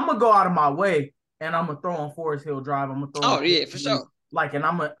I'm gonna go out of my way and I'm gonna throw on Forest Hill Drive. I'm gonna throw. Oh yeah, for sure. Like, and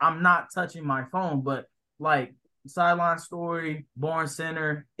I'm not touching my phone, but like. Sideline Story, Born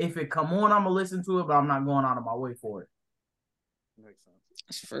Center. If it come on, I'm gonna listen to it, but I'm not going out of my way for it. Makes sense.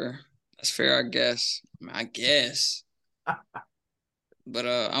 That's fair. That's fair, I guess. But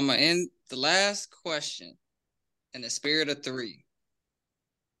I'm gonna end the last question in the spirit of 3.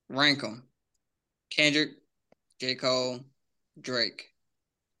 Rank them: Kendrick, J. Cole, Drake.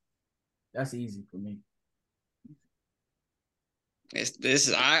 That's easy for me. It's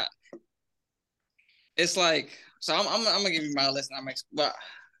like, so I'm gonna give you my list. But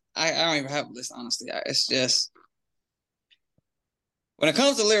I don't even have a list, honestly. It's just when it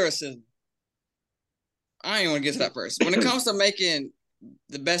comes to lyricism, I don't even want to get to that first. When it comes to making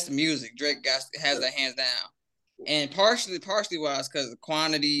the best music, Drake has that hands down, and partially wise because of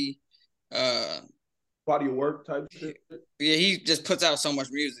quantity, body of work type shit. Yeah, he just puts out so much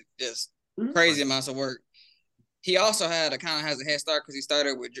music, just crazy amounts of work. He also has a head start because he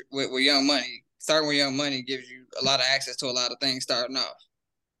started with Young Money. Starting with Young Money gives you a lot of access to a lot of things starting off.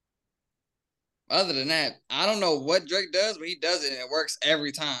 Other than that, I don't know what Drake does, but he does it and it works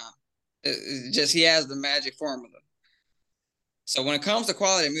every time. It's just he has the magic formula. So when it comes to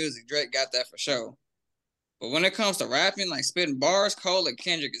quality music, Drake got that for sure. But when it comes to rapping, like spitting bars, Cole and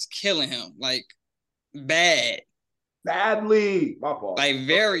Kendrick is killing him. Like bad. Badly. My fault. Like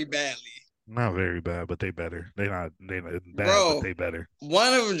very badly. Not very bad, but they better. They not bad, Bro, but they better.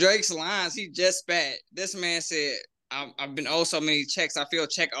 One of Drake's lines, he just spat. This man said, I've been owed so many checks, I feel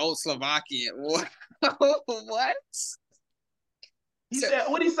Czechoslovakian. What? What? He said,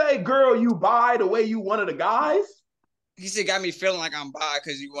 what'd he say? Girl, you buy the way you one of the guys? He said, got me feeling like I'm bi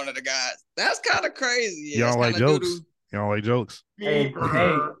because you one of the guys. That's kind of crazy. Y'all like jokes? Y'all like jokes? Hey,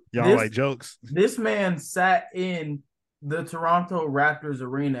 y'all like jokes? This man sat in the Toronto Raptors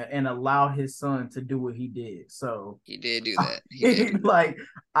arena and allowed his son to do what he did. So he did do that. He did. Like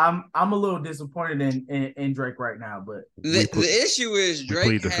I'm a little disappointed in Drake right now, but the issue is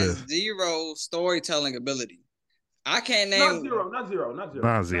Drake has zero storytelling ability. I can't name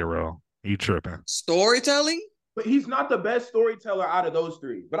not zero. You tripping? Storytelling? But he's not the best storyteller out of those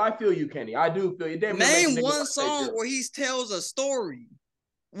three. But I feel you, Kenny. I do feel you. Name one song where he tells a story.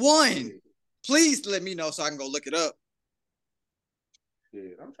 One. Please let me know so I can go look it up.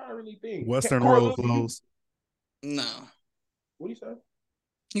 Yeah, I'm trying to really think. Western Road Flows. No. What do you say?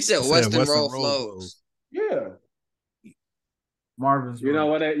 He said Western Road Flows. Yeah. Marvin's. You know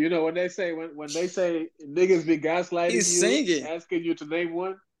what they say when they say niggas be gaslighting He's singing, asking you to name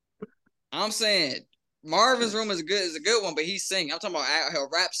one. I'm saying Marvin's Room is a good one, but he's singing. I'm talking about a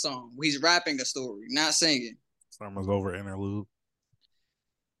rap song. He's rapping a story, not singing. Summer's Over interlude.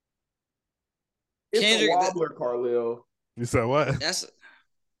 It's Kendrick, a wobbler, Carlil. You said what? That's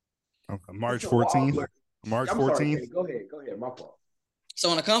March 14th. March 14th. Go ahead. My fault. So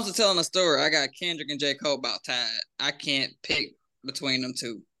when it comes to telling a story, I got Kendrick and J. Cole about tied. I can't pick between them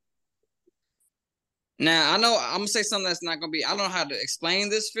two. Now I know I'm gonna say something that's not gonna be. I don't know how to explain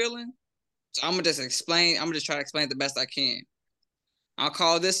this feeling. So I'm gonna just try to explain it the best I can. I'll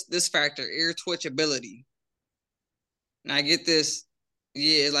call this factor ear twitchability. Now I get this.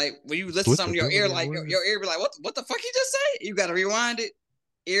 Yeah, like when you listen to something, your ear like your ear be like, what the fuck he just say? You gotta rewind it.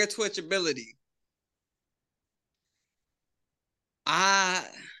 Ear twitchability.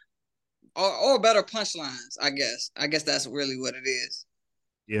 Or better punchlines, I guess. I guess that's really what it is.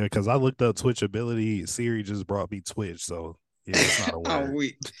 Yeah, because I looked up twitchability. Siri just brought me Twitch, so yeah, it's not a word. I'm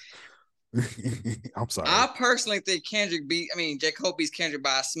weak. I'm sorry. I personally think J. Cole beats Kendrick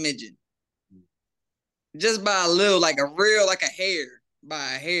by a smidgen. Just by a little, like a hair.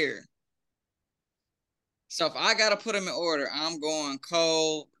 By a hair. So if I gotta put them in order, I'm going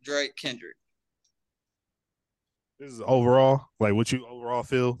Cole, Drake, Kendrick. This is overall, like what you overall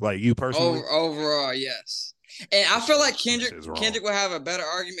feel, like you personally. Overall, yes. And I feel like Kendrick would have a better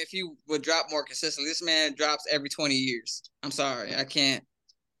argument if he would drop more consistently. This man drops every 20 years. I'm sorry, I can't.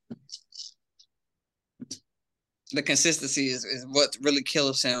 The consistency is what really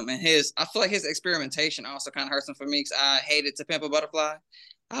kills him, and I feel like his experimentation also kind of hurts him for me because I hated To Pimp a Butterfly.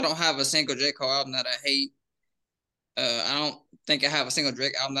 I don't have a single J. Cole album that I hate. I don't think I have a single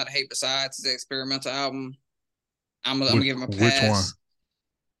Drake album that I hate besides his experimental album. I'm gonna give him a pass. Which one?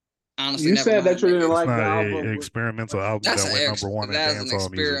 Honestly, you said that you didn't like the album. An experimental album that went number one in dancehall music. That's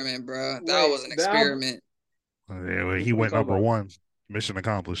an experiment, bro. That was an experiment. Yeah, well, he went number one. Mission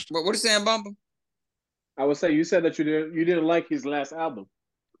accomplished. What are you saying, Bumble? I would say you said that you didn't like his last album.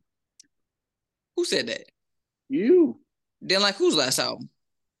 Who said that? You. Didn't like whose last album?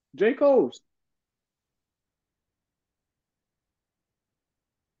 J. Cole's.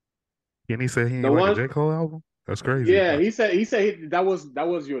 Can he say he didn't like a J. Cole album? That's crazy. Yeah, he said that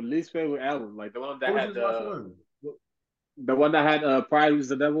was your least favorite album, like the one that had the one that had Pride is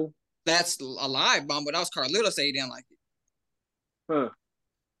the Devil. That's a lie, Bumble. That was Carlito say he didn't like it. Huh.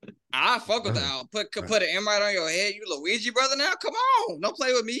 I fuck with the album. Put an M right on your head. You Luigi brother now? Come on. Don't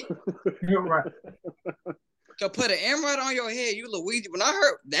play with me. You're right. Could put an M right on your head. You Luigi. When I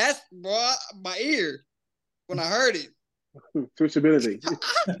heard that's my ear. When I heard it. Switchability.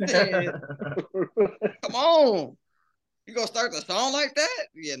 Come on. You gonna start the song like that?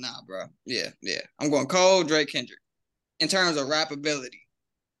 Yeah, nah, bro. Yeah. I'm going Cole, Drake, Kendrick. In terms of rappability.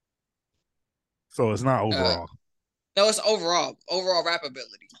 So it's not overall. No, it's overall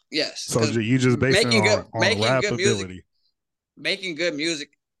rappability. Yes. So you just basing it on rappability. Making good music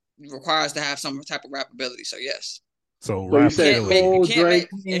requires to have some type of rappability. So yes. So rappability. You can't make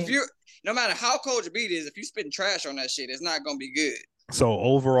if you no matter how cold your beat is, if you spitting trash on that shit, it's not gonna be good. So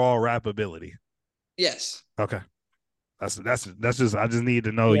overall rappability. Yes. Okay. That's just I just need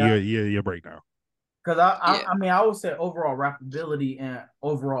to know your breakdown. Because I mean I would say overall rappability and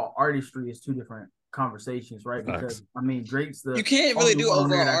overall artistry is two different conversations, right? Because I mean Drake's you can't really do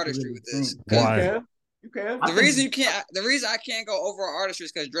overall artistry with this. Why? You can. The reason I can't go overall artistry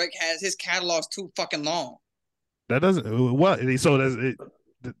is because Drake has his catalog's too fucking long. That doesn't what so does it.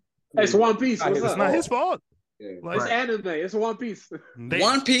 It's One Piece. It's not his fault. Yeah. It's anime. It's One Piece.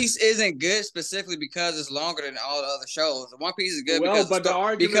 One Piece isn't good specifically because it's longer than all the other shows. One Piece is good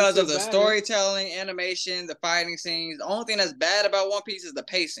because of the storytelling, animation, the fighting scenes. The only thing that's bad about One Piece is the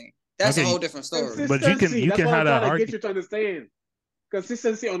pacing. That's a whole different story. But you can have that argument. Get you to understand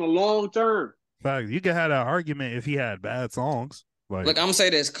consistency on the long term. Fact, you can have that argument if he had bad songs. Look, I'm gonna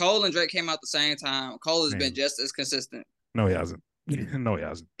say this: Cole and Drake came out the same time. Cole has been just as consistent. No, he hasn't. No, he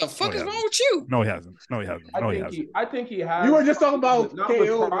hasn't. The fuck is wrong with you? No, he hasn't. I think he has. You were just talking about not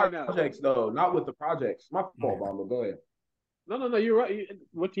with projects, though. Not with the projects. My fault, Bomba. Go ahead. No. You're right.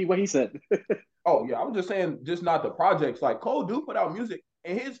 What he said. Oh yeah, I was just saying, just not the projects. Like Cole do put out music,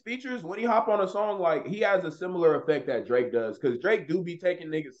 and his features when he hop on a song, like he has a similar effect that Drake does. Because Drake do be taking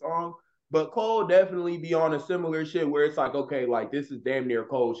niggas' songs, but Cole definitely be on a similar shit where it's like, okay, like this is damn near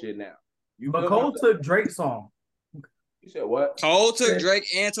Cole shit now. But Cole took Drake's song. You said what? Cole took Drake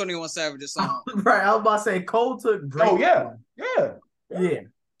and 21 Savage's song. Right, I was about to say Cole took Drake. Oh yeah.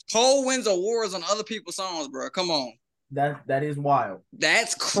 Cole wins awards on other people's songs, bro. Come on. That is wild.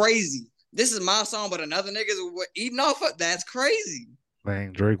 That's crazy. This is my song, but another nigga's eating off of. That's crazy.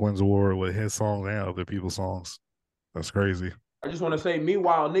 Man, Drake wins award with his songs and other people's songs. That's crazy. I just want to say,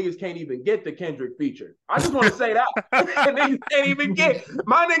 meanwhile, niggas can't even get the Kendrick feature. I just want to say that. Niggas can't even get.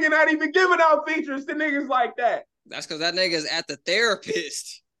 My nigga not even giving out features to niggas like that. That's because that nigga's at the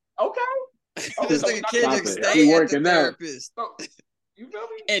therapist. Okay. This nigga Kendrick stay at the therapist. You feel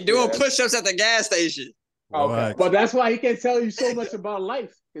me? And doing push-ups at the gas station. Okay. But that's why he can tell you so much about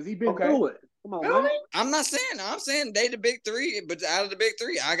life, because he been through it. Come on, man. I'm saying they the big three, but out of the big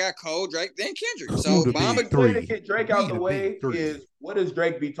three, I got Cole, Drake, then Kendrick. So Bomba to get Drake out the way is what does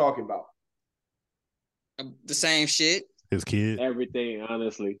Drake be talking about? The same shit. His kid. Everything,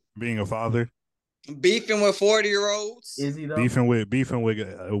 honestly. Being a father. Beefing with 40-year-olds. Is he though? Beefing with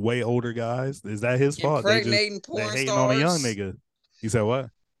way older guys. Is that his fault? Impregnating porn stars. Hating on a young nigga. You said what?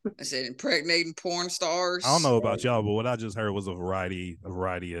 I said impregnating porn stars. I don't know about y'all, but what I just heard was a variety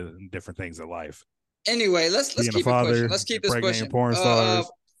of different things in life. Anyway, let's keep it pushing. Let's keep this pushing. Porn stars.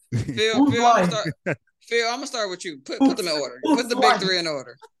 Phil, I'm gonna start with you. Put them in order. Put the big three in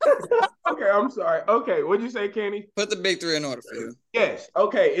order. Okay, I'm sorry. Okay, what'd you say, Kenny? Put the big three in order for you. Yes.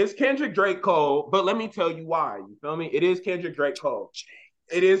 Okay, it's Kendrick, Drake, Cole, but let me tell you why. You feel me? It is Kendrick, Drake, Cole.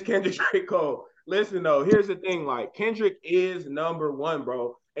 It is Kendrick, Drake, Cole. Listen though, here's the thing. Like Kendrick is number one,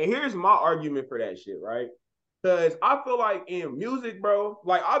 bro. And here's my argument for that shit, right? Because I feel like in music, bro,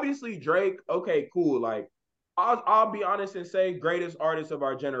 like obviously Drake, okay, cool. Like I'll be honest and say greatest artist of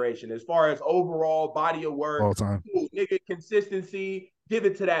our generation as far as overall body of work, all time. Cool, nigga, consistency, give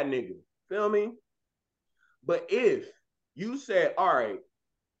it to that nigga. Feel me? But if you said, all right,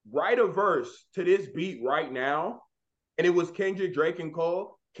 write a verse to this beat right now, and it was Kendrick, Drake, and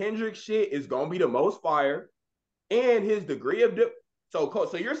Cole, Kendrick's shit is gonna be the most fire, and his degree of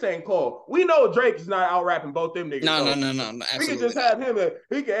So you're saying Cole? We know Drake is not out rapping both them niggas. No. We can just have him.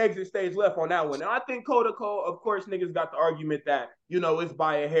 He can exit stage left on that one. And I think Cole to Cole, of course, niggas got the argument that it's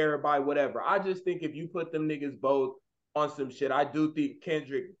by a hair, by whatever. I just think if you put them niggas both on some shit, I do think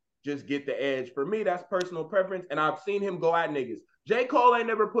Kendrick just get the edge. For me, that's personal preference, and I've seen him go at niggas. J. Cole ain't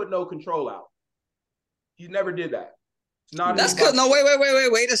never put no control out. He never did that. That's because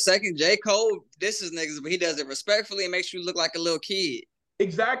wait a second. J. Cole, this is niggas, but he does it respectfully and makes you look like a little kid.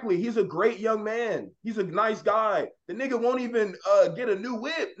 Exactly. He's a great young man. He's a nice guy. The nigga won't even get a new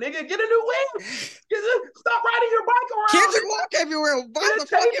whip. Nigga, get a new whip. Stop riding your bike around. Kendrick walk everywhere. Ride the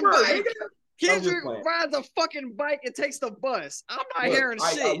fucking bike. Kendrick rides a fucking bike and takes the bus. I'm not hearing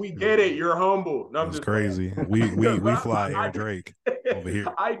shit. We get it. You're humble. No, That's crazy. We fly Air Drake over here.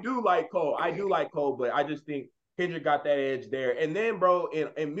 I do like Cole, but I just think Kendrick got that edge there. And then, bro,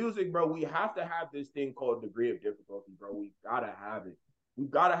 in music, bro, we have to have this thing called degree of difficulty, bro. We gotta have it. We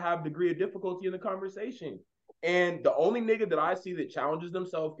gotta have degree of difficulty in the conversation. And the only nigga that I see that challenges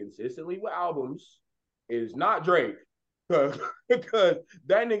themselves consistently with albums is not Drake. Because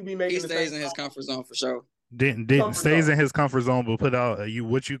that nigga be making he stays in his comfort zone for sure. Didn't stays in his comfort zone, but put out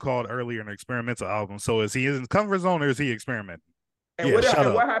what you called earlier an experimental album. So is he in his comfort zone or is he experimenting? And, what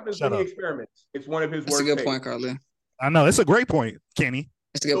happens when he experiments? It's one of his worst. That's a good point, Carly. I know it's a great point, Kenny.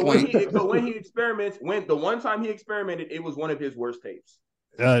 It's a good point. But when he experiments, the one time he experimented, it was one of his worst tapes.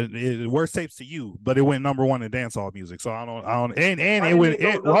 Worst tapes to you, but it went number one in dancehall music. So I don't, and it went.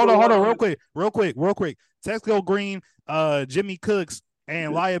 Hold on, real quick. Texco Green, Jimmy Cooks,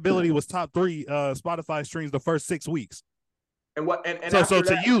 and Liability was top 3 Spotify streams the first 6 weeks. And what? And so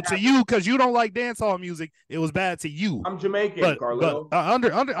to you, because you don't like dancehall music, it was bad to you. I'm Jamaican, Carlo. But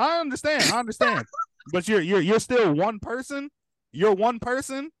I understand. But you're still one person. You're one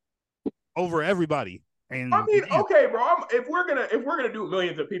person over everybody. And I mean, okay, bro. If we're gonna do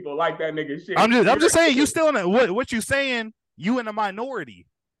millions of people like that nigga shit, I'm just saying you still in what you saying. You in the minority.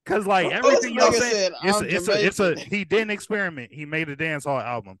 Cause like everything y'all saying, he didn't experiment. He made a dancehall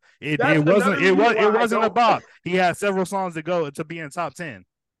album. It wasn't a bop. He had several songs to be in top 10.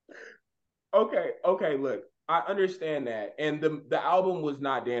 Okay. Look, I understand that, and the album was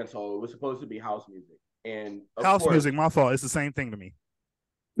not dancehall. It was supposed to be house music, and house music. My fault. It's the same thing to me.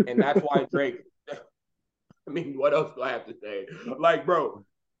 And that's why Drake. I mean, what else do I have to say? Like, bro,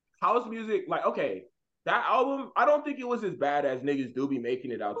 house music. Like, okay. That album, I don't think it was as bad as niggas do be making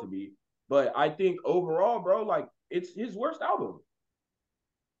it out to be. But I think overall, bro, like, it's his worst album.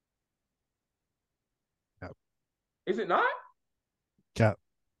 Yep. Is it not? Cap.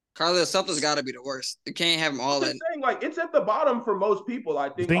 Carlos, something's got to be the worst. You can't have them all in. Saying, like, it's at the bottom for most people, I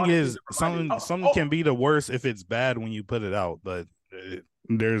think. The thing is, something can be the worst if it's bad when you put it out. But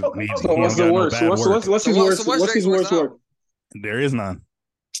there's... Okay. What's the worst? What's his worst? What's his worst work? There is none.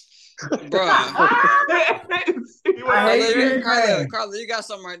 Bro, Carla, you got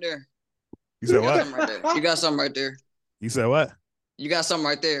something right there. You said what? You got something right there. You said what? You got something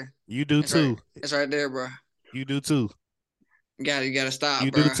right there. You do too. It's right there, bro. You do too. You gotta stop.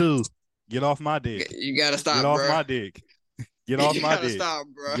 You bro. do too. Get off my dick. You gotta stop. Get off my dick. Get off my dick. Stop,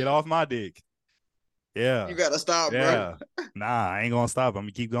 bro. Get off my dick. Yeah. You gotta stop, bro. Nah, I ain't gonna stop. I'm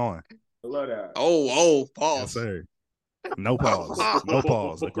gonna keep going. I love that. Oh, pause. Yes, sir. No pause. No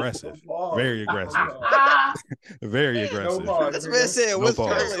pause. Aggressive. Very aggressive. Very aggressive. No pause. That's what I said. What's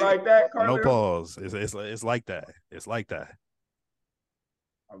pause. Like that, Carter? No pause. It's like that. It's like that.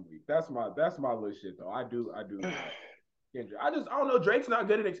 I'm weak. That's my little shit though. I do Kendrick. I don't know. Drake's not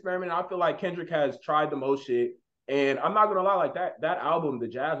good at experimenting. I feel like Kendrick has tried the most shit. And I'm not gonna lie, like that album, the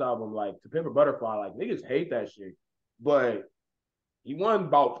jazz album, like To Pimp a Butterfly, like niggas hate that shit. But he won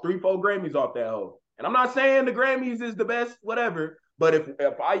about 3-4 Grammys off that hoe. And I'm not saying the Grammys is the best, whatever. But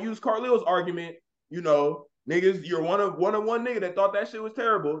if I use Carlil's argument, you know, niggas, you're one nigga that thought that shit was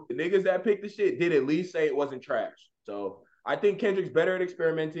terrible. The niggas that picked the shit did at least say it wasn't trash. So I think Kendrick's better at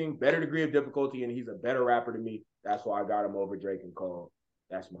experimenting, better degree of difficulty, and he's a better rapper to me. That's why I got him over Drake and Cole.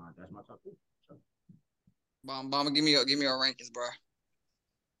 That's my top 2. So. Bomba, give me your rankings, bro.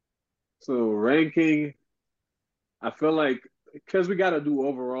 So ranking, I feel like because we got to do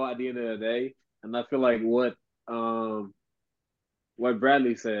overall at the end of the day. And I feel like what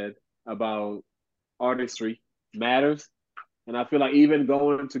Bradley said about artistry matters. And I feel like even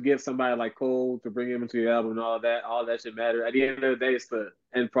going to get somebody like Cole to bring him into your album and all that should matter. At the end of the day, it's the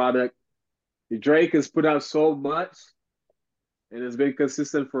end product. Drake has put out so much and it's been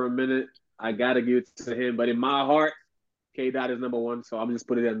consistent for a minute. I got to give it to him. But in my heart, K-Dot is number 1. So I'm just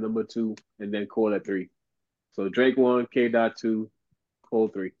putting it at number 2 and then Cole at 3. So Drake 1, K-Dot 2, Cole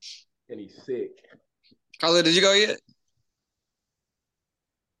 3. And he's sick. Carly, did you go yet?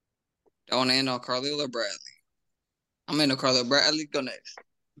 I want to end on Carly or Bradley. I'm in on Carly. Bradley, go next.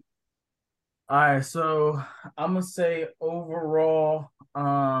 All right, so I'm gonna say overall,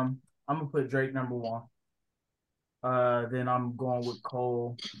 I'm gonna put Drake number 1. Then I'm going with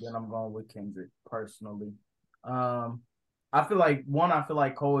Cole. Then I'm going with Kendrick personally. I feel like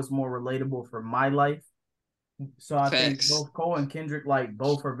Cole is more relatable for my life. So I think both Cole and Kendrick, like,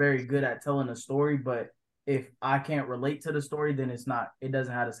 both are very good at telling a story, but if I can't relate to the story, then it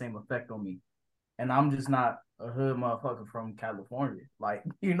doesn't have the same effect on me. And I'm just not a hood motherfucker from California. Like,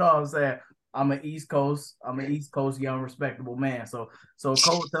 you know what I'm saying? I'm an East Coast young, respectable man. So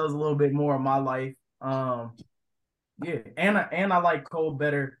Cole tells a little bit more of my life. Yeah. And I like Cole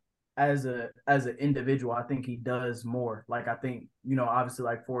better as an individual. I think he does more. Like, I think, you know, obviously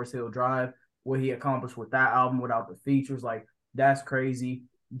like Forest Hill Drive, what he accomplished with that album without the features. Like, that's crazy.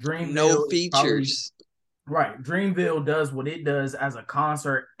 Dreamville No features. Right. Dreamville does what it does as a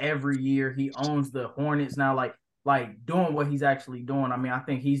concert every year. He owns the Hornets now, like doing what he's actually doing. I mean, I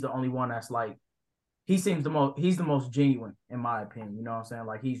think he's the only one that's like, he's the most genuine, in my opinion. You know what I'm saying?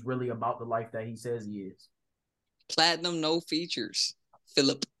 Like, he's really about the life that he says he is. Platinum, no features.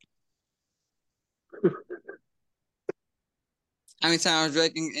 Philip. How many times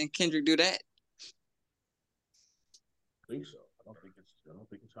Drake and Kendrick do that? I think so. I don't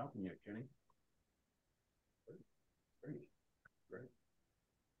think it's happened yet, Kenny. Great.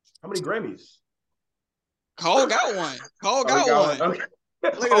 How many Grammys? Cole got one. Cole got one. Okay.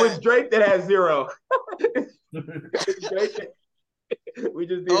 It's Drake that has 0. Drake. We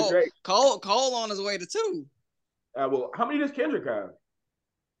just did Drake. Cole on his way to 2. Well, how many does Kendrick have?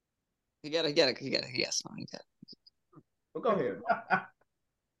 He got some. Well, go ahead.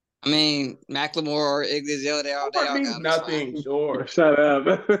 I mean, Macklemore or Iggy Azalea, they all means got nothing. Sure. Shut up.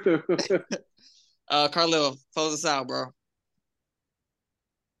 Carlil, close us out, bro.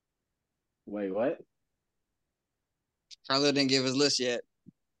 Wait, what? Carlil didn't give his list yet.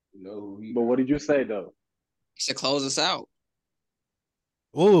 No. But what did you say though? He said close us out.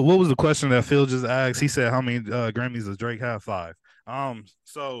 What was the question that Phil just asked? He said, "How many Grammys does Drake have?" 5.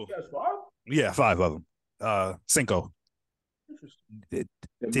 So Yes, 5? yeah, 5 of them. Cinco.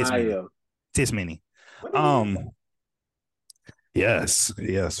 Tis many. Yes,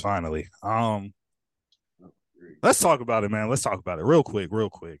 finally. Let's talk about it, man. Let's talk about it real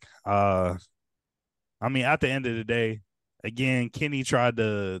quick. I mean, at the end of the day, again, Kenny tried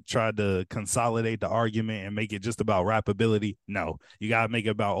to consolidate the argument and make it just about rappability. No, you gotta make it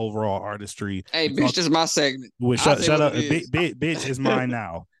about overall artistry. Hey, bitch, this is my segment. Shut up, bitch is mine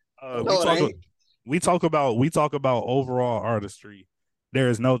now. We talk about overall artistry. There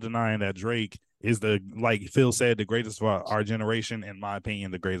is no denying that Drake is like Phil said, the greatest of our generation. In my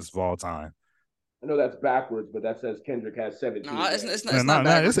opinion, the greatest of all time. I know that's backwards, but that says Kendrick has 17. No, it's not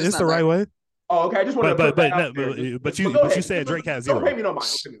backwards. It's the right way. Oh, okay. I just wanted but you said Drake has 0. Don't pay me no mind.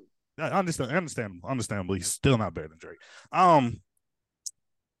 I understand. He's still not better than Drake.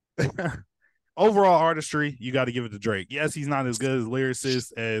 Overall artistry, you got to give it to Drake. Yes, he's not as good as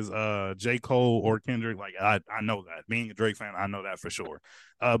lyricist as J. Cole or Kendrick. Like I know that. Being a Drake fan, I know that for sure.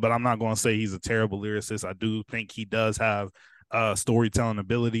 But I'm not going to say he's a terrible lyricist. I do think he does have storytelling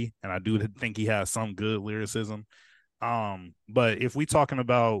ability, and I do think he has some good lyricism. But if we talking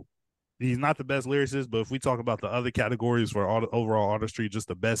about, he's not the best lyricist, but if we talk about the other categories for overall artistry, just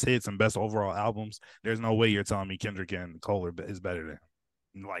the best hits and best overall albums, there's no way you're telling me Kendrick and Cole is better than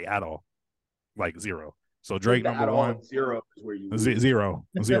him, like at all, like 0. So Drake number 1, 0 is where you 0.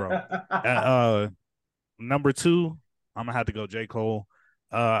 Number 2, I'm gonna have to go J. Cole.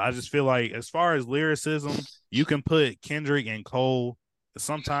 I just feel like as far as lyricism, you can put Kendrick and Cole.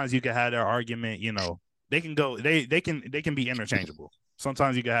 Sometimes you can have their argument. You know, they can be interchangeable.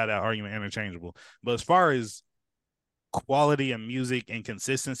 Sometimes you can have that argument interchangeable. But as far as quality and music and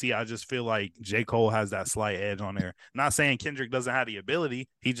consistency, I just feel like J. Cole has that slight edge on there. Not saying Kendrick doesn't have the ability.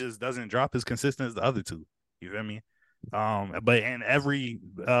 He just doesn't drop as consistent as the other two. You feel me? But in every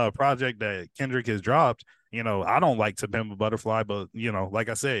project that Kendrick has dropped, you know, I don't like To Pimp a Butterfly, but, you know, like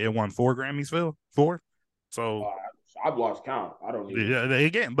I said, it won 4 Grammys, Phil. 4? So I've lost count. I don't even. Yeah,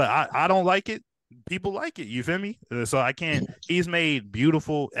 again, but I don't like it. People like it. You feel me? So I can't. He's made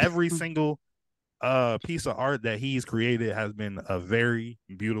beautiful. Every single piece of art that he's created has been a very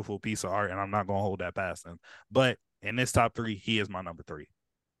beautiful piece of art, and I'm not gonna hold that past him. But in this top 3, he is my number 3.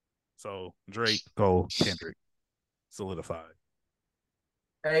 So Drake, Cole, Kendrick, solidified.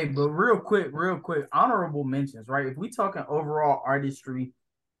 Hey, but real quick, honorable mentions, right? If we talking overall artistry,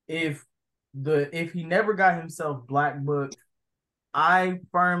 if he never got himself black booked, I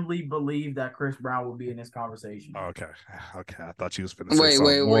firmly believe that Chris Brown will be in this conversation. Okay. I thought you was finna say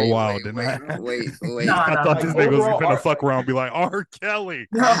something more wild than that. Wait. I thought this nigga was gonna fuck around and be like, R. Kelly.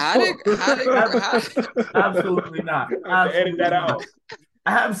 How did Absolutely not. Edit that out.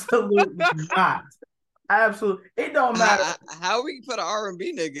 Absolutely not. Absolutely. It don't matter. How we put an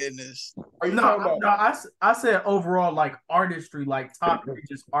R&B nigga in this? I said overall, like artistry, like top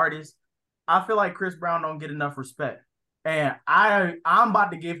richest artists. I feel like Chris Brown don't get enough respect. And I'm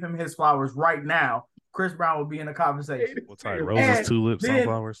about to give him his flowers right now. Chris Brown will be in the conversation. We'll try roses, tulips,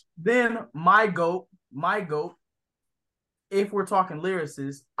 sunflowers. Then my goat. If we're talking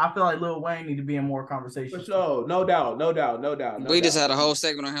lyricists, I feel like Lil Wayne need to be in more conversation. For sure, no doubt. We just had a whole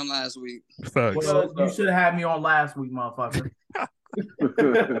segment on him last week. Well, you should have had me on last week, motherfucker.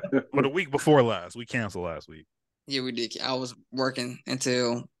 But a week before last, we canceled last week. Yeah, we did. I was working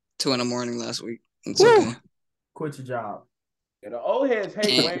until 2 a.m. last week. It's Woo. okay. Quit your job. Yeah, the old heads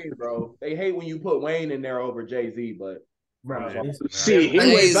hate And- Wayne, bro. They hate when you put Wayne in there over Jay-Z, but Bro, Shit, he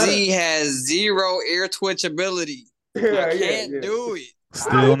way better. Jay-Z has zero ear twitch ability. I can't do it.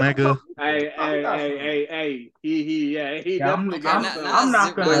 Still, nigga. Hey. He definitely got Not, some. not, I'm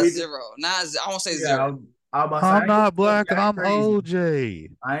not zero, gonna- not zero. I won't say yeah, zero. I'm about to say, I I'm ain't not gonna talk black. that I'm crazy.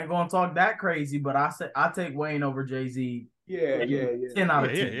 OJ. I ain't gonna talk that crazy, but I take Wayne over Jay-Z. yeah. 10 out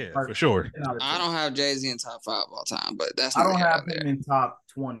of 10. Yeah, for sure. 10 out of 10. I don't have Jay-Z in top 5 all time, but that's I not don't here have or him there. in top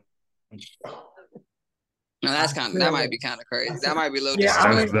 20. No, that might be kind of crazy. That might be a little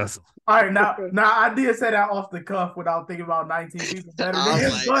disrespectful. That's All right, now I did say that off the cuff without thinking about 19 people better I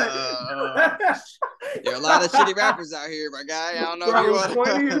than was him, like, but there are a lot of shitty rappers out here, my guy. I don't know if you Bro, want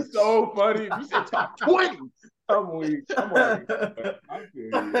 20 is so funny. If you said top 20, I'm weak. I'm already. I feel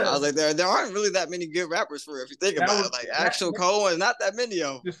you. I was like, there aren't really that many good rappers for real, if you think That about was- it. Like that- actual Cole ones, not that many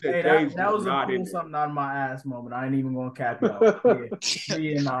of them. Just said hey, Jay-Z that was a not in cool there. something out of my ass moment. I ain't even gonna cap you out.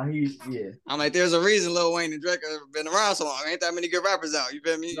 Yeah. I'm like, there's a reason Lil Wayne and Drake have been around so long. Ain't that many good rappers out. You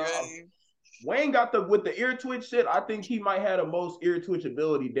feel me? No. You feel me? Wayne got with the ear twitch shit. I think he might have the most ear twitch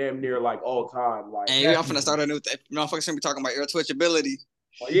ability damn near like all time. Like, And I'm finna start a new thing. Motherfuckers gonna be talking about ear twitch ability.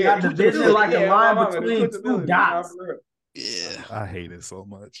 yeah, got division like a line no, between the two twitchability, dots. nah, for real. Yeah. I hate it so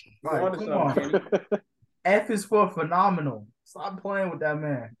much. You Like, onto come on. something, Kenny. F is for phenomenal. Stop playing with that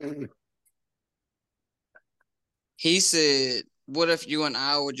man. He said, what if you and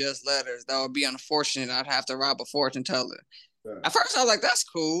I were just letters? That would be unfortunate. I'd have to rob a fortune teller. Yeah. At first, I was like, that's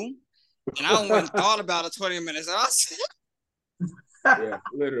cool. And I went and thought about it 20 minutes. And I said, Yeah,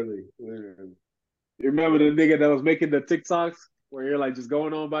 literally. You remember the nigga that was making the TikToks where you're like just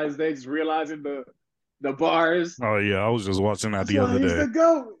going on by his day, just realizing the bars. Oh yeah, I was just watching that the So other he's day. the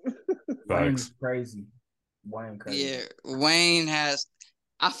GOAT. Wayne Facts. is crazy. Wayne crazy. yeah, Wayne has.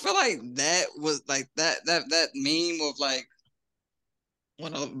 I feel like that was like that meme of like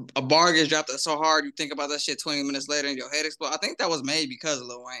when a bar gets dropped so hard, you think about that shit 20 minutes later and your head explodes. I think that was made because of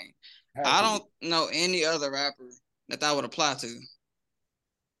Lil Wayne. I don't know any other rapper that would apply to.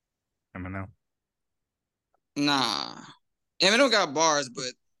 Eminem. Nah. Eminem got bars,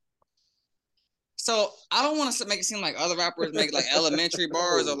 but so I don't want to make it seem like other rappers make like elementary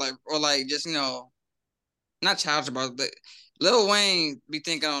bars or like just not childish bars, but Lil Wayne be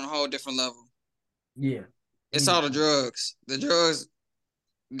thinking on a whole different level. Yeah. It's all the drugs. The drugs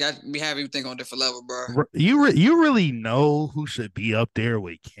got me having you think on a different level, bro. You really know who should be up there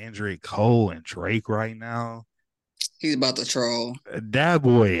with Kendrick, Cole, and Drake right now? He's about to troll. That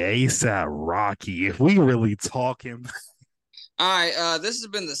boy ASAP Rocky. If we really talking, All right, this has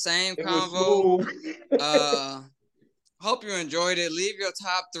been the same It was convo. smooth. Hope you enjoyed it. Leave your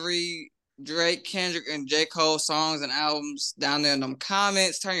top 3 Drake, Kendrick, and J. Cole songs and albums down there in them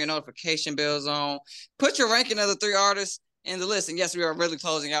comments. Turn your notification bells on. Put your ranking of the 3 artists in the list. And yes, we are really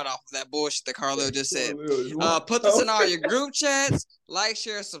closing out off of that bullshit that Carlo just said. Put this in all your group chats. Like,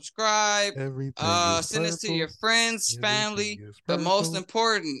 share, subscribe. Send this to your friends, family. But most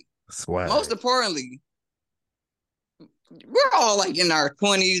importantly, we're all like in our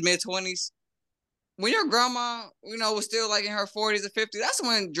 20s, mid-20s. When your grandma, was still like in her 40s or 50s, that's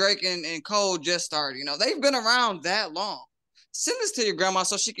when Drake and Cole just started. They've been around that long. Send this to your grandma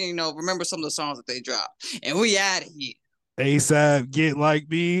so she can, remember some of the songs that they dropped. And we out of here. ASAP, get like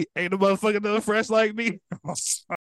me. Ain't a motherfucker done fresh like me.